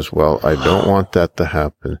 And I says, well, I don't want that to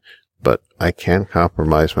happen, but I can't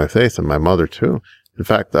compromise my faith, and my mother too. In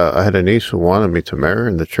fact, I had a niece who wanted me to marry her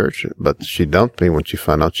in the church, but she dumped me when she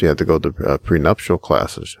found out she had to go to prenuptial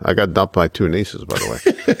classes. I got dumped by 2 nieces, by the way.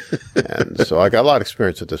 And so I got a lot of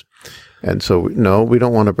experience with this. And so, no, we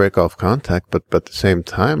don't want to break off contact, but at the same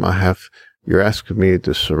time, you're asking me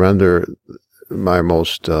to surrender my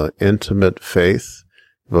most intimate faith,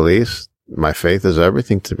 beliefs. My faith is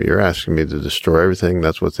everything to me. You're asking me to destroy everything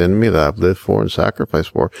that's within me that I've lived for and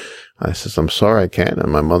sacrificed for. I says, I'm sorry, I can't.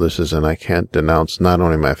 And my mother says, and I can't denounce not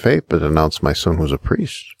only my faith, but denounce my son who's a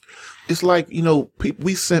priest. It's like,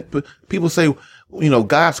 people say,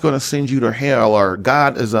 God's going to send you to hell, or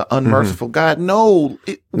God is an unmerciful God. No,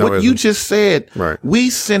 what you just said, we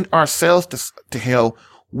send ourselves to hell.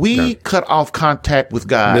 We cut off contact with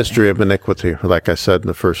God. Mystery of iniquity, like I said in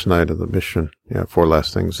the first night of the mission. 4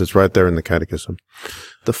 last things. It's right there in the catechism.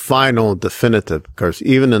 The final, definitive, because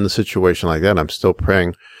even in a situation like that, I'm still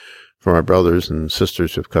praying for my brothers and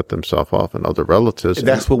sisters who've cut themselves off and other relatives.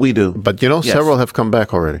 That's what we do. But several have come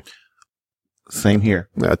back already. Same here.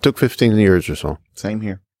 Yeah, it took 15 years or so. Same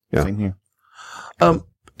here. Yeah. Same here. And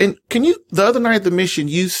the other night at the mission,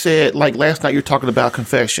 you said, like last night, you're talking about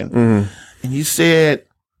confession. And you said,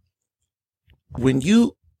 when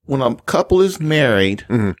a couple is married,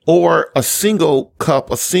 or a single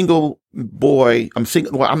boy, I'm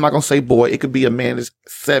not going to say boy, it could be a man in his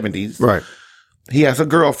 70s. Right. He has a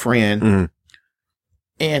girlfriend,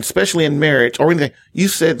 and especially in marriage or anything, you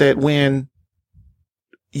said that when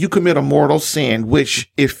you commit a mortal sin, which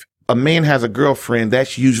if a man has a girlfriend,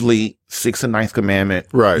 that's usually 6th and 9th commandment,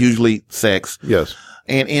 usually sex. Yes.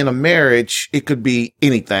 And in a marriage, it could be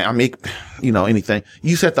anything. I mean, anything.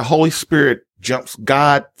 You said the Holy Spirit jumps.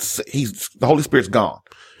 The Holy Spirit's gone.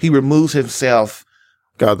 He removes himself.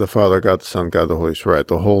 God the Father, God the Son, God the Holy Spirit.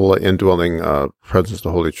 The whole indwelling presence of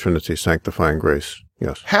the Holy Trinity, sanctifying grace.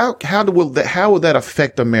 Yes. How will that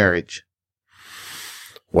affect a marriage?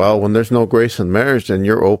 Well, when there's no grace in marriage, then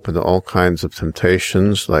you're open to all kinds of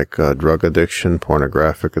temptations, like drug addiction,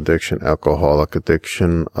 pornographic addiction, alcoholic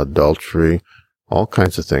addiction, adultery, all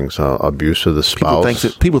kinds of things. Abuse of the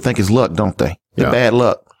spouse. People think it's luck, don't they? It's bad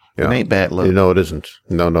luck. Yeah. It ain't bad luck. It isn't.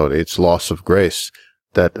 No, it's loss of grace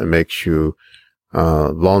that makes you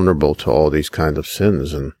vulnerable to all these kinds of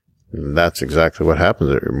sins, and that's exactly what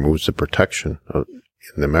happens. It removes the protection in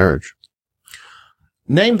the marriage.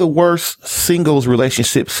 Name the worst singles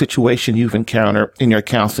relationship situation you've encountered in your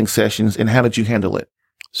counseling sessions, and how did you handle it?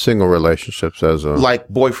 Single relationships like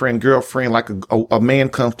boyfriend, girlfriend, like a man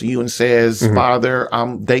comes to you and says, Father,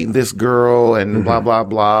 I'm dating this girl and blah, blah,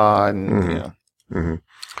 blah. And,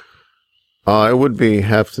 it would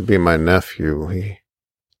have to be my nephew.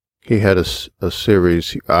 He had a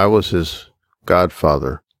series. I was his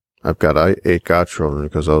godfather. I've got 8 godchildren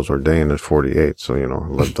because I was ordained at 48. So, I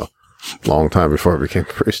lived a long time before I became a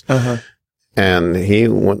priest. And he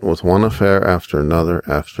went with one affair after another.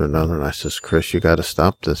 And I says, Chris, you got to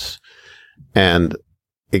stop this. And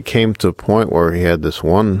it came to a point where he had this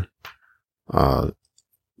one,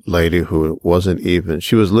 lady who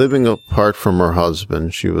she was living apart from her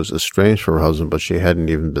husband. She was estranged from her husband, but she hadn't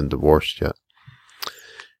even been divorced yet.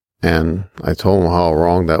 And I told him how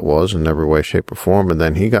wrong that was in every way, shape, or form. And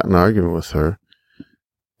then he got in an argument with her,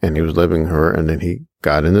 and he was living her. And then he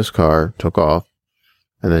got in his car, took off.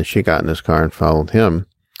 And then she got in his car and followed him.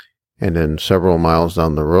 And then several miles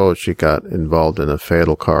down the road, she got involved in a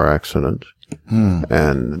fatal car accident.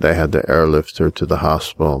 and they had to airlift her to the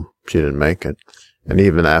hospital. She didn't make it. And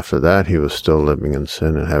even after that, he was still living in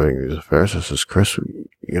sin and having these affairs. I says, Chris,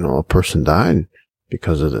 a person died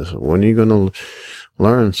because of this. When are you going to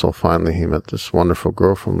learn? So finally he met this wonderful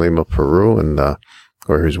girl from Lima, Peru, and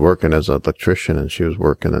where he's working as an electrician, and she was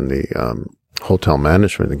working in the hotel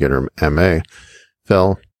management to get her MA.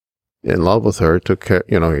 Fell in love with her, took care,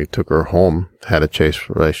 he took her home, had a chaste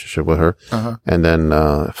relationship with her. And then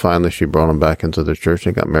finally she brought him back into the church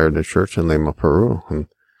and got married in the church in Lima, Peru. And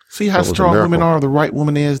see how strong women are, the right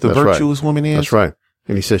woman is, the virtuous woman is? That's right.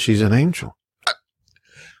 And he says she's an angel.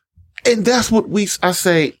 And that's what I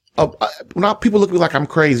say. When people look at me like I'm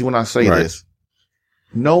crazy when I say this.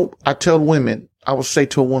 No, I tell women, I will say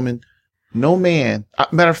to a woman, no man,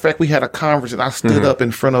 matter of fact, we had a conference and I stood up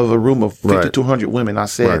in front of a room of 5,200 women. I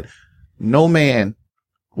said, no man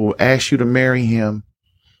will ask you to marry him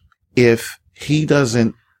if he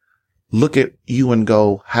doesn't look at you and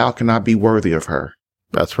go, how can I be worthy of her?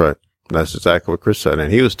 That's right. That's exactly what Chris said.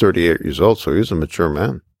 And he was 38 years old, so he was a mature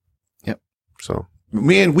man. Yep. So,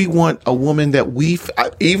 men, we want a woman that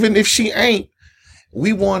even if she ain't,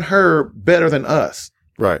 we want her better than us.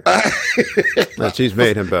 Right. She's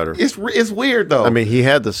made him better. It's weird, though. I mean, he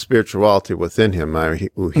had the spirituality within him.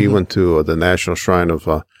 He went to the National Shrine of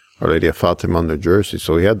Our Lady of Fatima, New Jersey,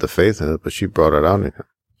 so he had the faith in it, but she brought it out in him.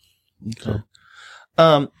 Okay.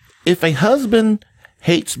 So. If a husband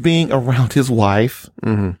hates being around his wife,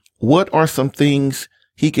 what are some things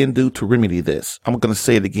he can do to remedy this? I'm going to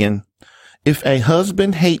say it again. If a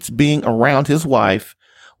husband hates being around his wife,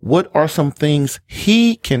 what are some things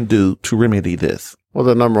he can do to remedy this? Well,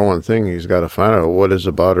 the number one thing he's got to find out what is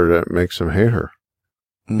about her that makes him hate her.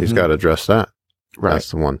 He's got to address that. Right.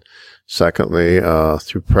 That's the one. Secondly,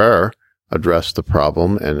 through prayer, address the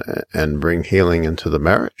problem and bring healing into the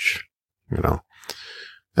marriage,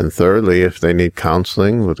 And thirdly, if they need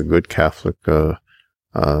counseling with a good Catholic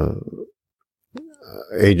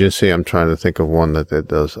agency, I'm trying to think of one that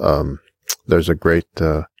does. There's a great.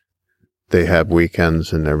 They have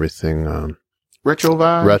weekends and everything.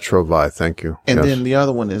 Retrovive? Retrovive, thank you. And then the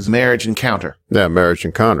other one is Marriage Encounter. Yeah, Marriage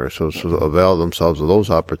Encounter. So avail themselves of those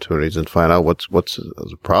opportunities and find out what's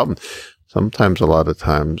the problem. Sometimes, a lot of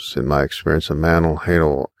times, in my experience, a man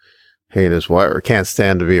will hate his wife or can't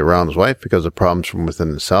stand to be around his wife because of problems from within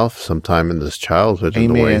himself, sometime in his childhood,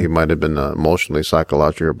 in the way he might have been emotionally,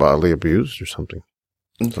 psychologically, or bodily abused or something.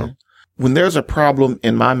 Okay. So. When there's a problem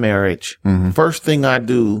in my marriage, first thing I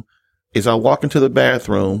do is I walk into the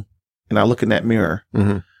bathroom and I look in that mirror.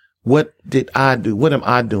 What did I do? What am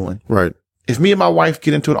I doing? Right. If me and my wife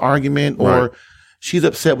get into an argument or she's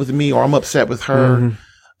upset with me or I'm upset with her,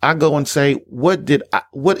 I go and say, what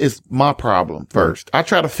is my problem first? I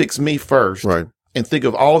try to fix me first. Right. And think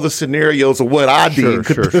of all the scenarios of what I did.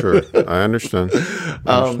 Sure. I understand.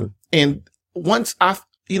 And once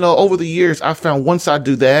over the years, I found once I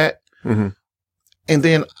do that, and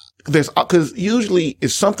then because usually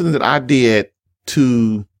it's something that I did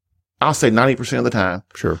to, I'll say 90% of the time.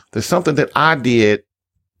 Sure. There's something that I did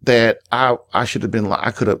that I should have been like, I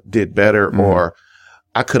could have did better or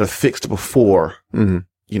I could have fixed before,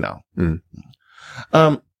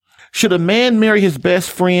 Should a man marry his best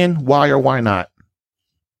friend? Why or why not?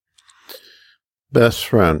 Best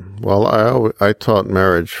friend. Well, I taught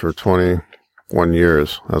marriage for 21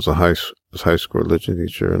 years as a high school religion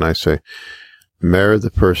teacher. And I say, marry the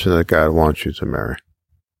person that God wants you to marry.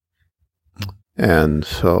 And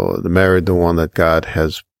so marry the one that God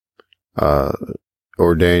has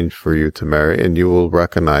ordained for you to marry, and you will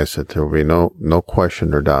recognize that there will be no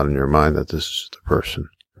question or doubt in your mind that this is the person.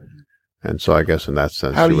 And so I guess in that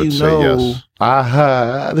sense, you would say yes.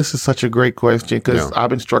 This is such a great question because I've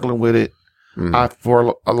been struggling with it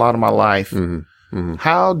for a lot of my life.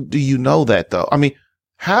 How do you know that, though? I mean,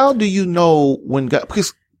 how do you know when God,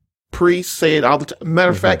 because priests say it all the time.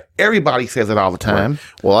 Matter of fact, everybody says it all the time.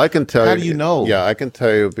 Right. Well, I can tell you. How do you know? Yeah, I can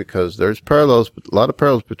tell you because there's a lot of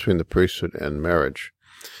parallels between the priesthood and marriage.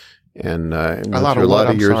 And there's a lot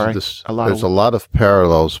of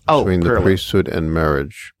parallels between the priesthood and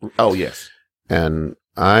marriage. Oh, yes. And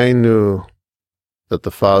I knew that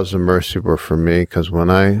the Fathers of Mercy were for me because when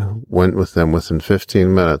I went with them within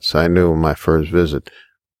 15 minutes, I knew my first visit,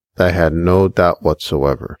 I had no doubt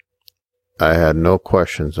whatsoever. I had no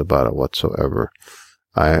questions about it whatsoever.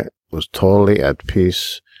 I was totally at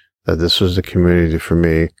peace that this was the community for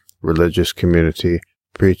me, religious community,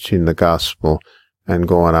 preaching the gospel and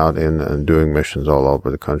going out and doing missions all over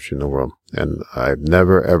the country and the world. And I've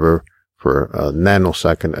never, ever, for a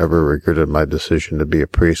nanosecond, ever regretted my decision to be a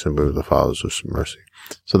priest and be with the Fathers of Mercy.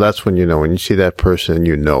 So that's when you know, when you see that person,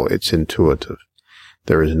 you know it's intuitive.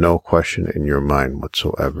 there is no question in your mind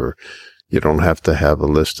whatsoever. You don't have to have a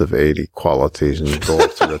list of 80 qualities and go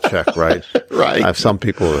through the check, right? Right. Some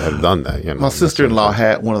people have done that. My sister-in-law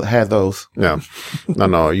had those. Yeah.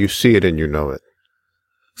 No, you see it and you know it.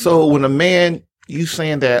 So when a man, you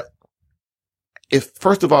saying that if,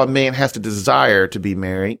 first of all, a man has the desire to be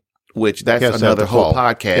married, which that's another whole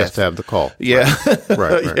podcast. He has to have the call. Yeah.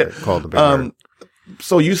 Right. Yeah. Call to be married.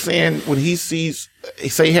 So you saying when he sees,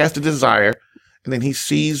 say he has the desire, and then he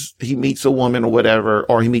meets a woman or whatever,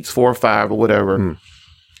 or he meets 4 or 5 or whatever,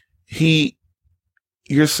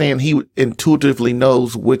 you're saying he intuitively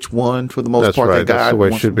knows which one, for the most part, that God That's the way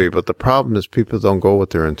it wants should be. But the problem is people don't go with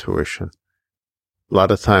their intuition. A lot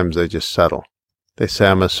of times they just settle. They say,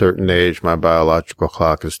 I'm a certain age, my biological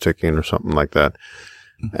clock is ticking or something like that.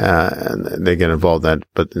 And they get involved in that.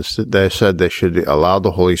 But instead, they said they should allow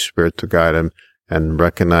the Holy Spirit to guide them and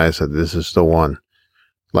recognize that this is the one.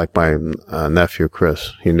 Like my nephew,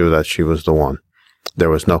 Chris, he knew that she was the one. There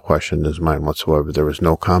was no question in his mind whatsoever. There was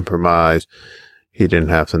no compromise. He didn't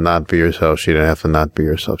have to not be herself. She didn't have to not be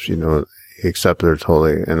herself. She knew he accepted her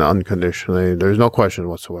totally and unconditionally. There's no question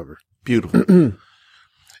whatsoever. Beautiful.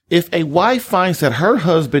 If a wife finds that her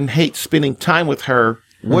husband hates spending time with her,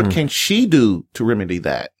 what can she do to remedy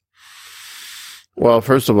that? Well,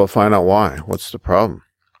 first of all, find out why. What's the problem?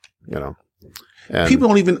 And people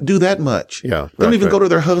don't even do that much. Yeah. They don't even go to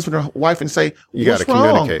their husband or wife and say, you got to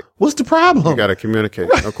communicate. What's the problem? You got to communicate.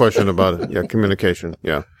 No question about it. Yeah. Communication.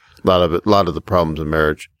 Yeah. A lot of the problems in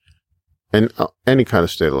marriage and any kind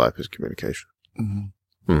of state of life is communication.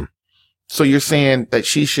 So you're saying that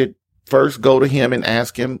she should first go to him and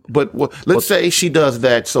ask him, but let's say she does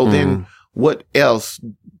that. So then what else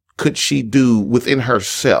could she do within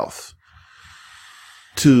herself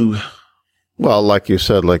to... Well, like you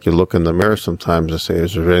said, like you look in the mirror sometimes and say,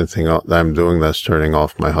 is there anything that I'm doing that's turning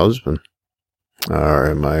off my husband?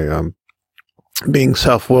 Or am I being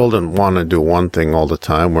self-willed and want to do one thing all the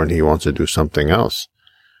time when he wants to do something else?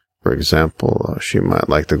 For example, she might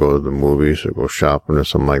like to go to the movies or go shopping or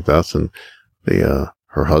something like that, and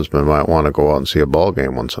her husband might want to go out and see a ball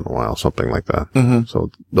game once in a while, something like that.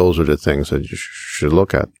 So those are the things that you should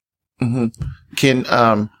look at.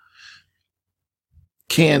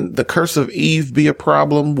 Can the curse of Eve be a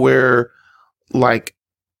problem where, like,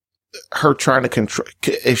 her trying to control?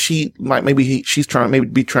 If she like, she's trying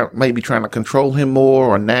to control him more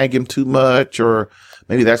or nag him too much, or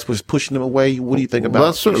maybe that's what's pushing him away. What do you think about?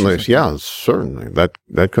 Well, certainly, certainly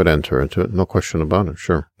that could enter into it. No question about it.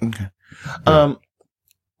 Sure. Okay. Yeah.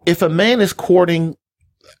 If a man is courting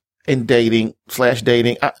and dating,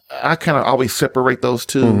 I kind of always separate those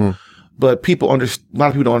two. But a lot of people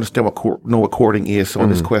don't understand what courting is. So on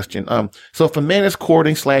this question, so if a man is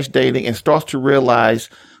courting / dating and starts to realize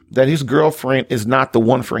that his girlfriend is not the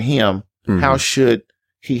one for him, how should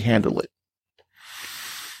he handle it?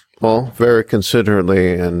 Well, very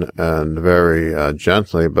considerately and very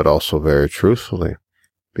gently, but also very truthfully.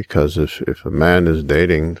 Because if a man is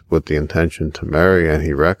dating with the intention to marry and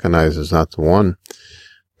he recognizes not the one,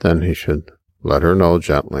 then he should let her know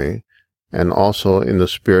gently, and also in the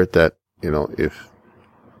spirit that, if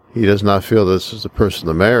he does not feel this is the person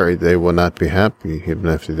to marry, they will not be happy even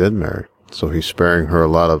if he did marry. So he's sparing her a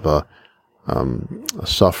lot of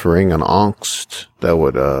suffering and angst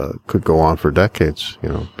that could go on for decades,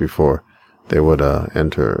 before they would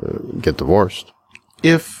get divorced.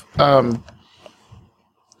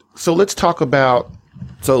 So let's talk about.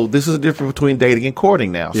 So this is the difference between dating and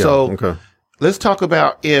courting now. Yeah, so okay. Let's talk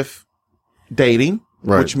about if dating,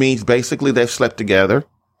 which means basically they've slept together.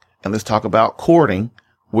 And let's talk about courting,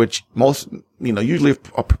 which usually if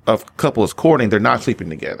a couple is courting, they're not sleeping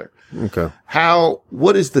together. Okay.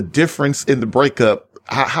 What is the difference in the breakup?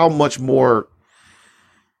 How much more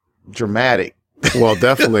dramatic? Well,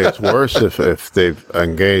 definitely it's worse if they've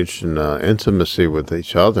engaged in intimacy with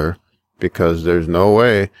each other, because there's no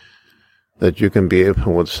way that you can be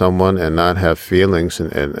intimate with someone and not have feelings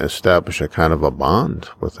and establish a kind of a bond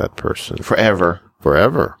with that person.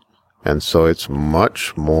 Forever. And so it's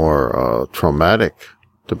much more traumatic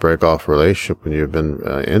to break off a relationship when you've been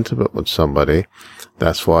intimate with somebody.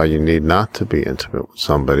 That's why you need not to be intimate with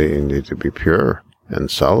somebody. You need to be pure and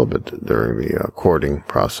celibate during the courting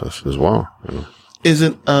process as well.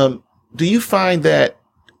 Do you find that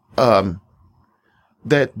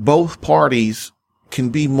that both parties can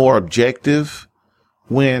be more objective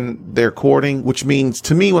when they're courting? Which means,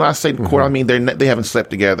 to me, when I say court, I mean they haven't slept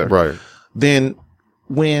together. Right. Then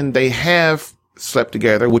when they have slept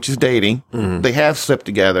together, which is dating, they have slept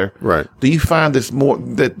together. Right. Do you find this more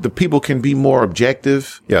that the people can be more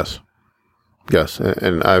objective? Yes.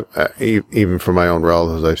 And I even for my own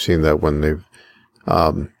relatives, I've seen that when they've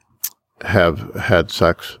have had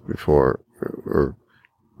sex before, or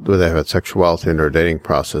do they have had sexuality in their dating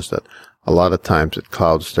process, that a lot of times it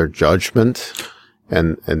clouds their judgment,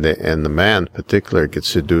 and the man in particular gets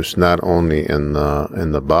seduced not only in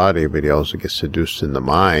the body, but he also gets seduced in the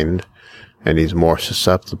mind, and he's more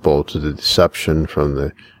susceptible to the deception from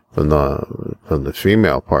the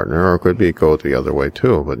female partner, or it could be go the other way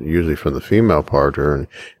too, but usually from the female partner, and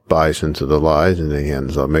buys into the lies, and then he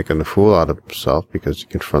ends up making a fool out of himself because he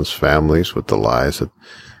confronts families with the lies that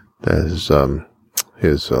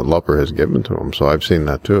his lover has given to him. So I've seen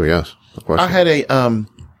that too. Yes. I had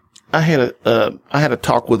a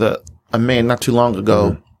talk with a man not too long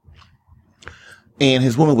ago, and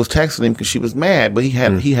his woman was texting him because she was mad, but he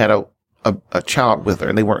had a child with her,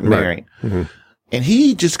 and they weren't married. And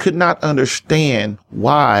he just could not understand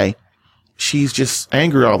why she's just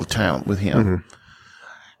angry all the time with him.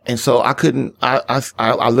 And so I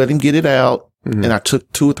let him get it out, and I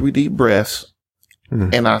took 2 or 3 deep breaths,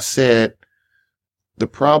 and I said, the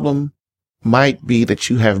problem might be that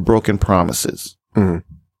you have broken promises. And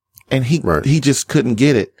he just couldn't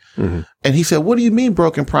get it. And he said, what do you mean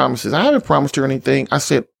broken promises? I haven't promised her anything. I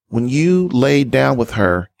said, when you laid down with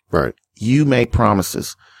her, you made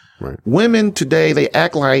promises. Women today, they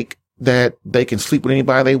act like that they can sleep with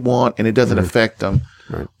anybody they want and it doesn't affect them.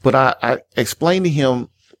 But I explained to him,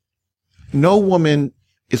 no woman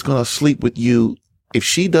is going to sleep with you if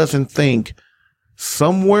she doesn't think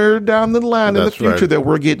somewhere down the line in the future that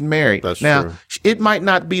we're getting married. Now, it might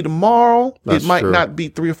not be tomorrow. It might not be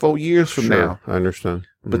 3 or 4 years from now. I understand.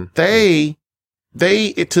 But a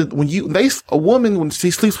woman, when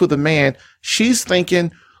she sleeps with a man, she's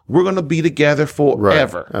thinking we're going to be together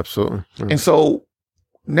forever. Absolutely. And so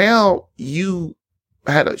now she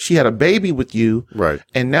had a baby with you.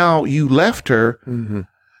 And now you left her.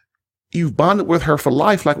 You've bonded with her for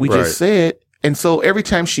life, like we just said. And so every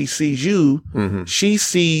time she sees you, she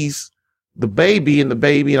sees the baby and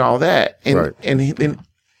all that. And then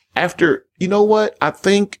after, you know what? I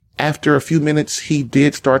think after a few minutes, he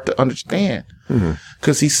did start to understand.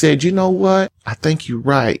 Because he said, you know what? I think you're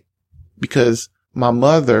right. Because my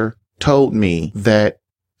mother told me that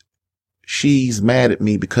she's mad at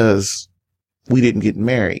me because we didn't get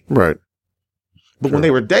married. But when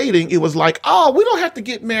they were dating, it was like, oh, we don't have to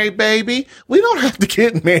get married, baby. We don't have to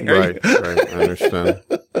get married. I understand.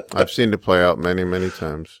 I've seen it play out many, many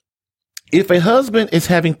times. If a husband is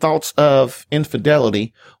having thoughts of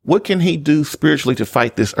infidelity, what can he do spiritually to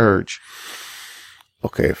fight this urge?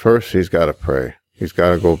 Okay, first he's got to pray. He's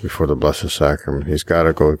got to go before the Blessed Sacrament. He's got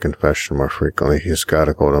to go to confession more frequently. He's got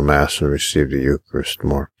to go to Mass and receive the Eucharist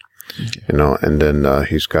more. And then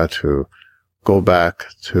he's got to go back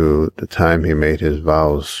to the time he made his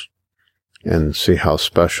vows and see how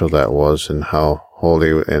special that was and how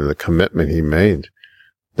holy, and the commitment he made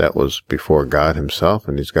that was before God himself.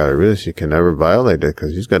 And he's got to realize he can never violate it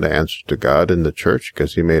because he's got to answer to God in the church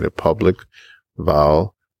because he made a public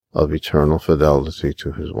vow of eternal fidelity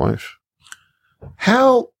to his wife.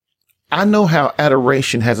 I know how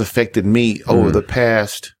adoration has affected me over the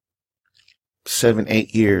past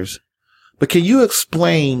 7-8 years, but can you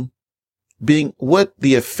explain what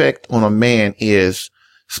the effect on a man is,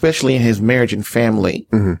 especially in his marriage and family,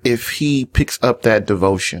 if he picks up that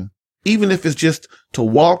devotion, even if it's just to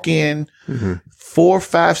walk in 4,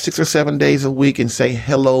 5, 6, or 7 days a week and say,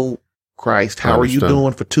 hello, Christ, how are you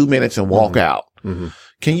doing for 2 minutes and walk out?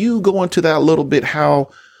 Can you go into that a little bit, how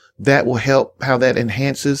that will help, how that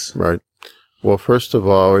enhances? Well, first of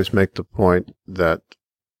all, I always make the point that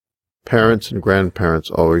parents and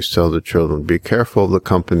grandparents always tell the children, be careful of the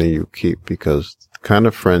company you keep, because the kind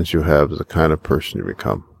of friends you have is the kind of person you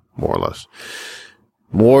become, more or less.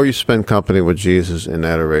 More you spend company with Jesus in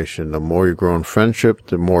adoration, the more you grow in friendship,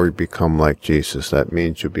 the more you become like Jesus. That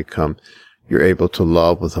means you're able to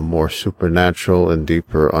love with a more supernatural and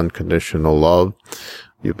deeper unconditional love.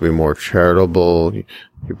 You'll be more charitable,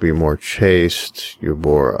 you'll be more chaste, you're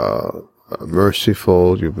more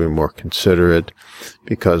merciful, you'll be more considerate,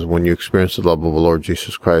 because when you experience the love of the Lord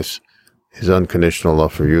Jesus Christ, his unconditional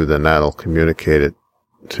love for you, then that'll communicate it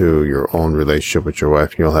to your own relationship with your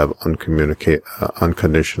wife, and you'll have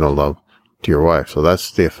unconditional love to your wife. So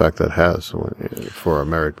that's the effect that has for a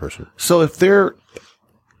married person. So if there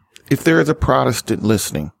is a Protestant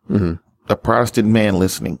listening, a Protestant man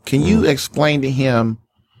listening, can you explain to him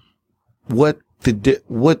what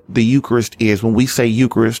the Eucharist is? When we say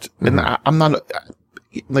Eucharist, and I'm not,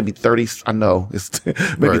 maybe 30, I know it's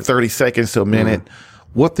maybe 30 seconds to a minute,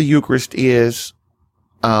 what the Eucharist is,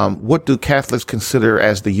 what do Catholics consider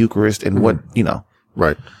as the Eucharist, and what,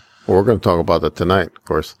 Well, Well, we're going to talk about that tonight, of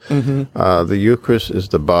course. The Eucharist is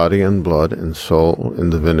the body and blood and soul and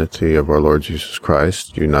divinity of our Lord Jesus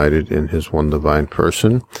Christ, united in his one divine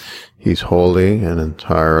person. He's holy and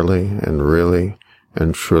entirely and really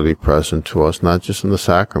and truly present to us, not just in the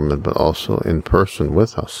sacrament, but also in person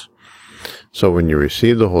with us. So when you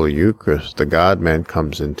receive the Holy Eucharist, the God-man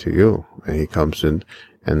comes into you, and he comes in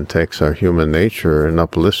and takes our human nature and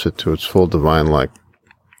uplifts it to its full divine-like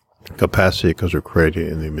capacity, because we're created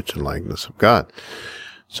in the image and likeness of God.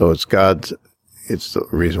 So it's the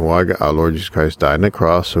reason why our Lord Jesus Christ died on the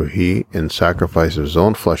cross, so he, in sacrifice of his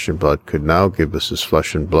own flesh and blood, could now give us his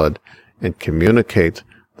flesh and blood and communicate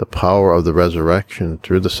the power of the resurrection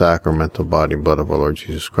through the sacramental body and blood of our Lord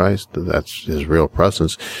Jesus Christ. That's his real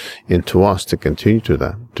presence into us to continue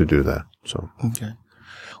to do that. So, okay.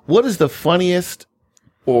 What is the funniest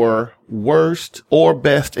or worst or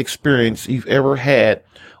best experience you've ever had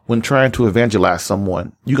when trying to evangelize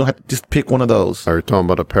someone? You're going to have to just pick one of those. Are you talking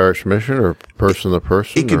about a parish mission or person to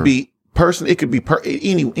person? It could be person. It could be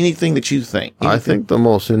anything that you think. Anything. I think the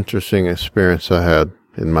most interesting experience I had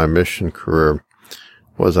in my mission career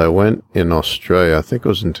was I went in Australia. I think it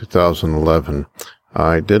was in 2011.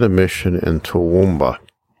 I did a mission in Toowoomba,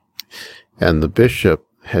 and the bishop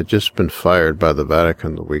had just been fired by the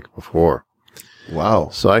Vatican the week before. Wow.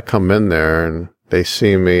 So I come in there, and they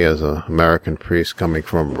see me as an American priest coming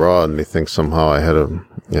from abroad, and they think somehow I had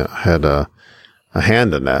a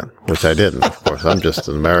hand in that, which I didn't, of course. I'm just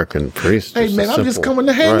an American priest. Hey, man, I'm just coming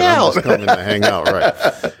to hang out. I'm just coming to hang out, right.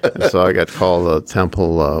 And so I got called a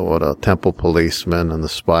temple policeman and the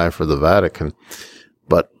spy for the Vatican.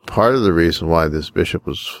 But part of the reason why this bishop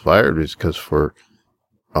was fired is because for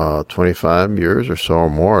 25 years or so or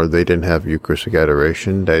more, they didn't have Eucharistic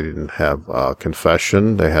adoration. They didn't have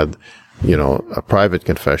confession. They had, a private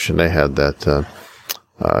confession. They had that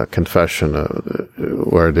confession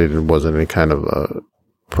where there wasn't any kind of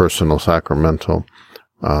personal sacramental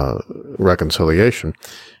reconciliation.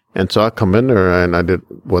 And so I come in there and I did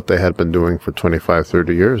what they had been doing for 25,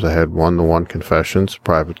 30 years. I had one-to-one confessions,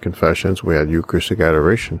 private confessions. We had Eucharistic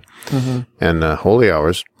adoration and holy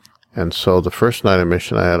hours. And so the first night of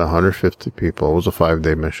mission, I had 150 people. It was a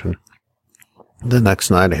 5-day mission. The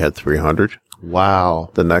next night, I had 300.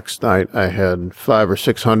 Wow. The next night, I had 500 or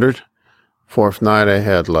 600. Fourth night, I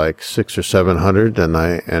had like 600 or 700, and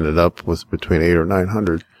I ended up with between 800 or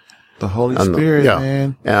 900. The Holy Spirit,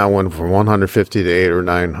 man. And I went from 150 to 800 or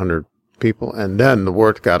 900 people. And then the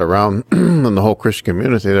word got around in the whole Christian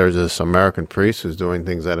community. There's this American priest who's doing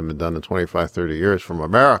things that have been done in 25, 30 years from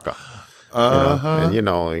America. And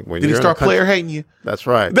when did he start player hating you? That's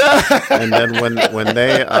right. And then when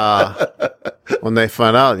they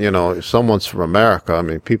find out, someone's from America, I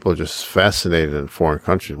mean, people are just fascinated in foreign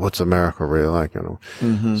countries. What's America really like?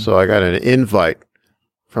 So I got an invite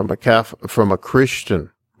from a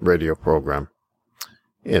Christian radio program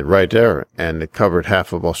right there, and it covered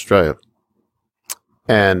half of Australia.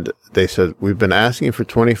 And they said, we've been asking for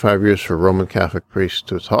 25 years for Roman Catholic priests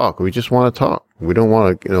to talk. We just want to talk. We don't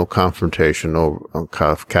want confrontation or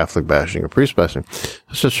Catholic bashing or priest bashing.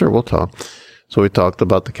 I said, sure, we'll talk. So we talked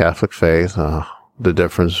about the Catholic faith, the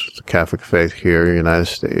difference with the Catholic faith here in the United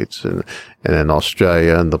States and in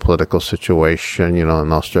Australia and the political situation, in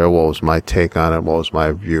Australia, what was my take on it? What was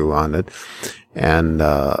my view on it? And,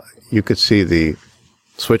 you could see the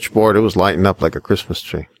switchboard. It was lighting up like a Christmas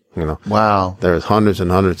tree. Wow. There was hundreds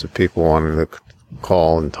and hundreds of people wanting to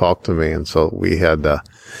call and talk to me. And so we had,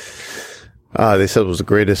 they said it was the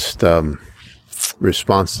greatest,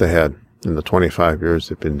 response they had in the 25 years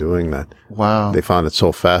they've been doing that. Wow. They found it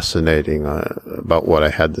so fascinating, about what I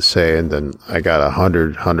had to say. And then I got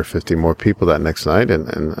 100, 150 more people that next night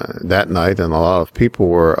and that night. And a lot of people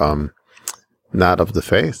were, not of the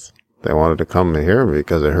faith. They wanted to come and hear me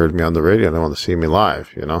because they heard me on the radio and they wanted to see me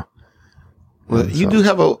live, Well, you do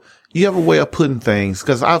have a way of putting things,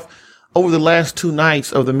 because over the last 2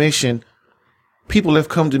 nights of the mission, people have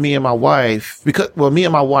come to me and my wife me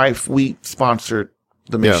and my wife, we sponsored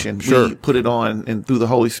the mission. Yeah, sure. We put it on and through the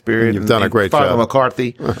Holy Spirit. And you've done a great Father job.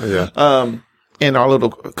 McCarthy, and our little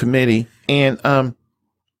committee. And,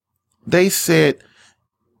 they said,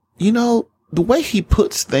 the way he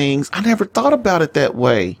puts things, I never thought about it that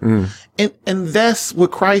way. And that's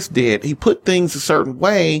what Christ did. He put things a certain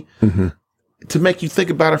way to make you think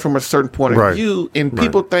about it from a certain point of view. And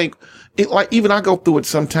people think, even I go through it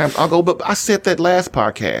sometimes. I'll go, but I said that last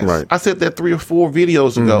podcast. Right. I said that 3 or 4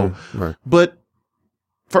 videos ago. Right. But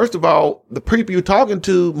first of all, the people you're talking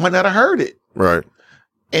to might not have heard it. Right.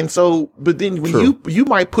 And so, but then when you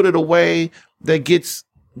might put it away that gets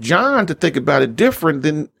John to think about it different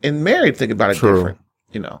and Mary to think about it different,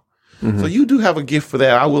 So you do have a gift for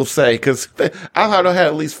that, I will say, because I've had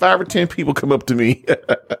at least 5 or 10 people come up to me.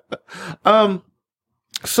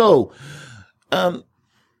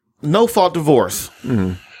 No fault divorce.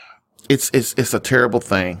 It's a terrible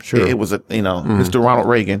thing. Sure. It was Mr. Ronald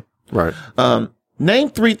Reagan. Right. Name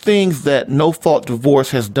 3 things that no fault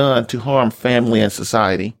divorce has done to harm family and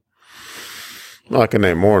society. Well, I can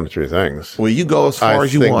name more than 3 things. Well, you go as far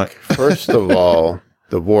as you want. First of all,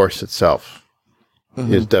 divorce itself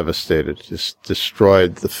is devastated. It's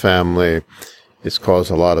destroyed the family. It's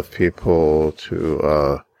caused a lot of people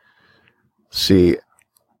to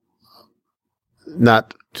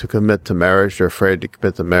not to commit to marriage. They're afraid to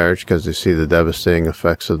commit to marriage because they see the devastating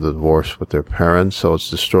effects of the divorce with their parents. So it's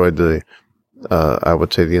destroyed I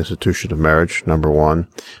would say the institution of marriage, number 1.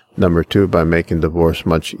 Number 2, by making divorce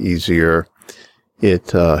much easier,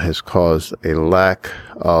 it has caused a lack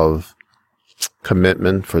of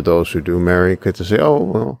commitment for those who do marry. Because they say,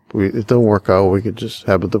 oh, well, it don't work out. We could just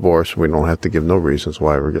have a divorce. We don't have to give no reasons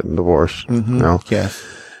why we're getting divorced. Yes.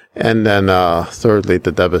 And then, thirdly,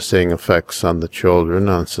 the devastating effects on the children,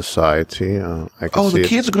 on society. The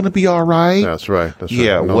kids are going to be all right. That's right. That's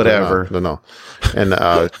yeah, right. No, whatever. No. And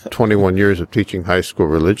 21 years of teaching high school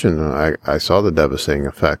religion, I saw the devastating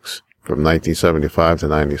effects from 1975 to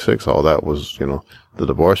 96. All that was, the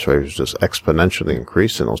divorce rate was just exponentially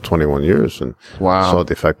increased in those 21 years, and saw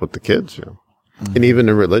the effect with the kids. And even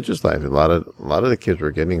in religious life, a lot of the kids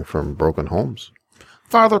were getting from broken homes.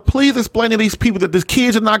 Father, please explain to these people that these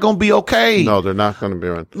kids are not going to be okay. No, they're not going to be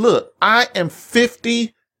right. Look, I am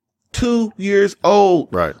 52 years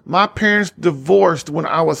old. Right. My parents divorced when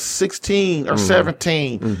I was 16 or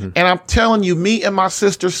 17. And I'm telling you, me and my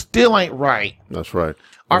sister still ain't right. That's right.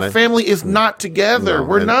 Our family is not together. No,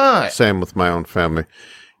 We're not. Same with my own family.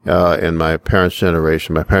 In my parents'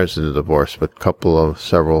 generation, my parents didn't divorce, but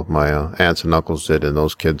several of my aunts and uncles did, and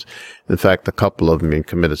those kids, in fact, a couple of them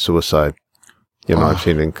committed suicide. I've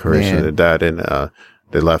seen encouraging their dad, and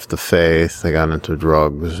they left the faith, they got into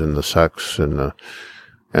drugs and the sex and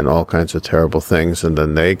all kinds of terrible things, and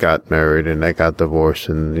then they got married and they got divorced,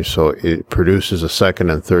 and so it produces a second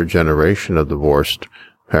and third generation of divorced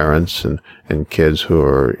parents and kids who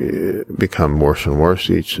are become worse and worse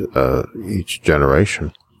each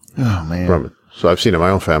generation. Oh man! From it. So I've seen it in my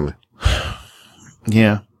own family.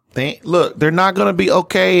 Yeah. They're not going to be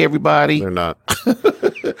okay, everybody. They're not.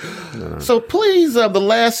 So please, the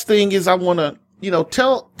last thing is I want to,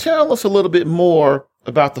 tell us a little bit more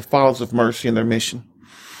about the Fathers of Mercy and their mission.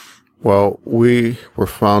 Well, we were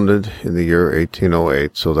founded in the year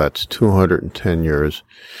 1808, so that's 210 years.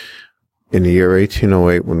 In the year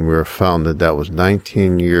 1808, when we were founded, that was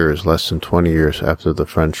 19 years, less than 20 years after the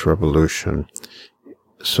French Revolution.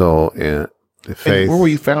 So, the faith. And where were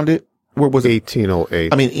you founded? Where was it?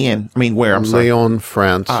 1808. Where? I'm sorry. Lyon,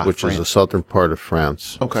 France, which France. is the southern part of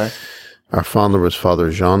France. Okay. Our founder was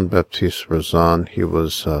Father Jean-Baptiste Rozan. He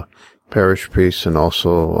was a parish priest and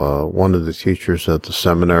also one of the teachers at the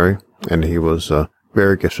seminary, and he was a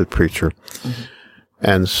very gifted preacher.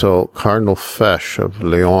 And so Cardinal Fesch of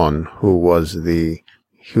Lyon, who was the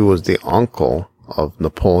uncle of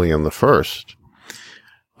Napoleon I,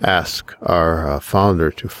 asked our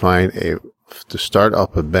founder to start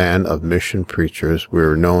up a band of mission preachers. We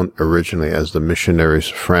were known originally as the Missionaries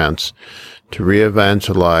of France, to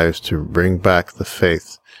re-evangelize, to bring back the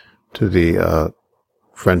faith to the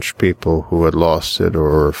French people who had lost it or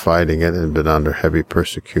were fighting it and been under heavy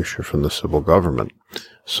persecution from the civil government.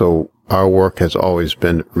 So our work has always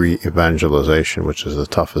been re-evangelization, which is the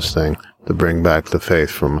toughest thing, to bring back the faith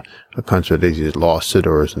from a country that either lost it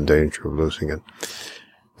or is in danger of losing it.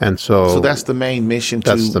 And so that's the main mission,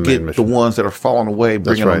 the ones that are falling away,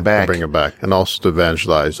 bring them back. Bring them back. And also to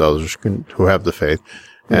evangelize others who have the faith,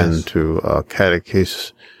 and to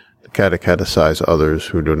catechisize others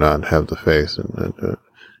who do not have the faith,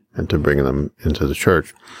 and to bring them into the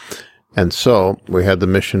church. And so we had the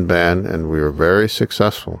mission band, and we were very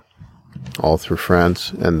successful all through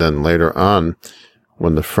France. And then later on,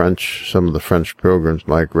 when some of the French pilgrims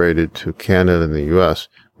migrated to Canada and the U.S.,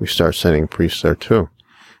 we started sending priests there too.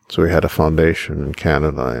 So we had a foundation in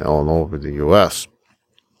Canada, all over the U.S.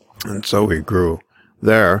 And so we grew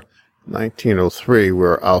there. 1903, we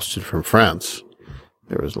were ousted from France.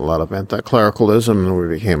 There was a lot of anti-clericalism, and we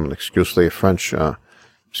became an exclusively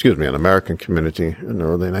an American community in the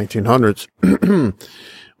early 1900s.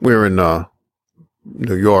 We were in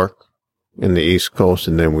New York, in the East Coast,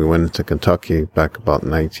 and then we went into Kentucky back about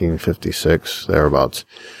 1956, thereabouts.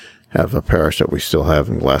 Have a parish that we still have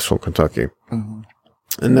in Glassville, Kentucky.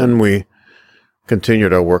 And then we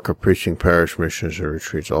continued our work of preaching parish missions and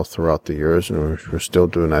retreats all throughout the years, and we're still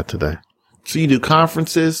doing that today. So you do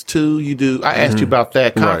conferences too? I asked you about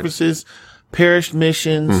that. Conferences, parish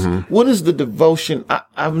missions. What is the devotion?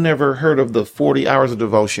 I've never heard of the 40 hours of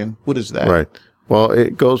devotion. What is that? Right. Well,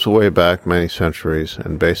 it goes way back many centuries,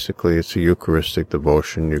 and basically it's a Eucharistic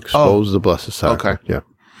devotion. You expose the Blessed Sacrament. Okay. Yeah.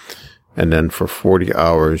 And then for 40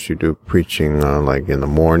 hours, you do preaching, like in the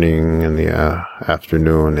morning, in the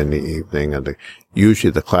afternoon, in the evening. And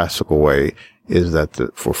usually the classical way is that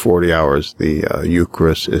for 40 hours, the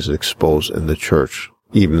Eucharist is exposed in the church,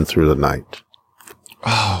 even through the night.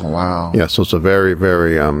 Oh, wow. Yeah. So it's a very,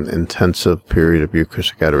 very, intensive period of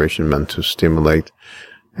Eucharistic adoration meant to stimulate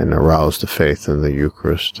and arouse the faith in the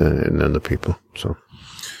Eucharist and in the people. So.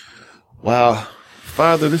 Wow.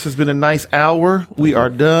 Father, this has been a nice hour. We are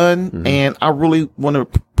done. And I really want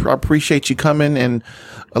to appreciate you coming and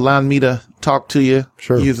allowing me to talk to you.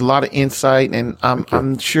 Sure. You use a lot of insight, and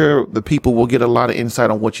I'm sure the people will get a lot of insight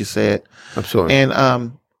on what you said. Absolutely.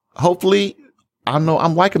 And hopefully, I know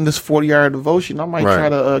I'm liking this 40-hour devotion. I might try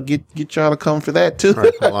to get y'all to come for that too.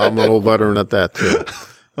 Right. Well, I'm a little veteran at that too.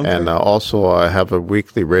 Okay. And also, I have a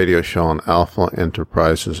weekly radio show on Alpha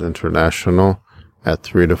Enterprises International at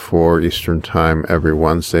 3 to 4 Eastern Time every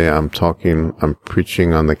Wednesday. I'm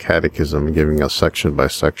preaching on the Catechism, giving a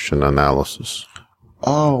section-by-section analysis.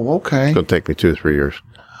 Oh, okay. It's going to take me 2 to 3 years.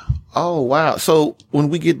 Oh, wow. So when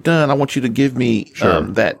we get done, I want you to give me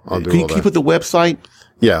that. I'll do Can all you that. put the website?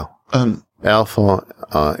 Yeah.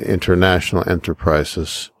 Alpha International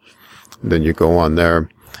Enterprises. Then you go on there.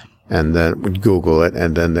 And then Google it,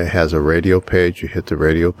 and then it has a radio page. You hit the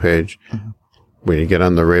radio page. When you get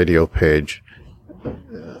on the radio page,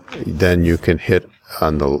 then you can hit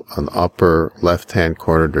on the upper left-hand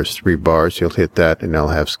corner. There's 3 bars. You'll hit that, and it'll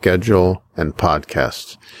have schedule and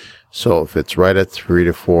podcasts. So if it's right at 3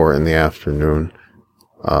 to 4 in the afternoon,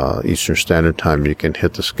 Eastern Standard Time, you can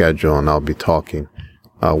hit the schedule, and I'll be talking.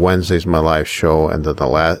 Wednesday's my live show, and then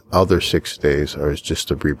the other 6 days are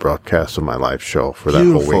just a rebroadcast of my live show for that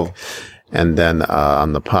whole week. And then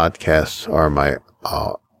on the podcasts are my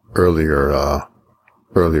earlier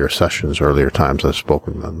sessions, earlier times I've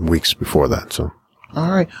spoken on weeks before that. So,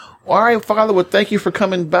 all right, Father. Well, thank you for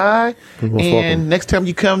coming by. And welcome. Next time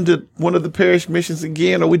you come to one of the parish missions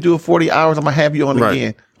again, or we do a 40 hours, I'm gonna have you on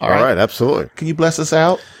again. All right, absolutely. Can you bless us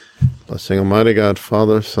out? Blessing Almighty God,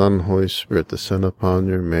 Father, Son, Holy Spirit, descend upon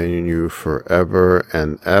you, remain in you forever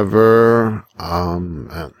and ever.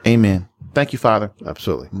 Amen. Amen. Thank you, Father.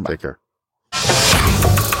 Absolutely. Bye. Take care.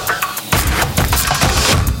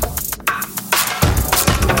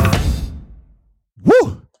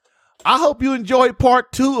 Woo! I hope you enjoyed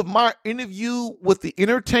part 2 of my interview with the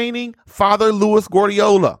entertaining Father Louis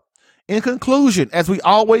Guardiola. In conclusion, as we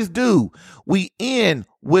always do, we end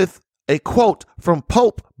with a quote from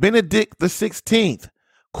Pope Benedict XVI.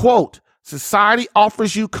 Quote, "Society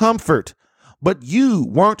offers you comfort, but you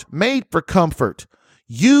weren't made for comfort.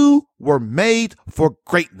 You were made for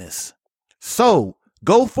greatness. So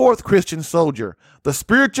go forth, Christian soldier. The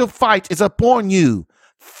spiritual fight is upon you.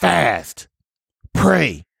 Fast,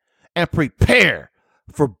 pray, and prepare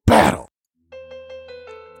for battle."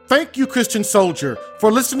 Thank you, Christian soldier,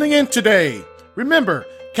 for listening in today. Remember,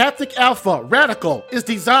 Catholic Alpha Radical is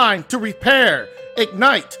designed to repair,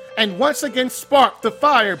 ignite, and once again spark the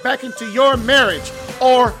fire back into your marriage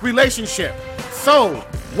or relationship. So,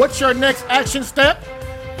 what's your next action step?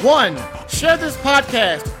 1. Share this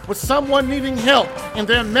podcast with someone needing help in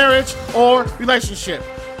their marriage or relationship.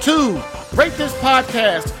 2. Rate this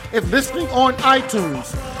podcast if listening on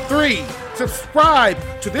iTunes. 3. Subscribe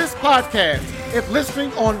to this podcast if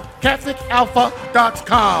listening on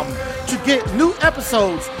CatholicAlpha.com to get new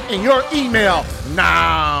episodes in your email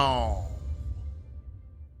now.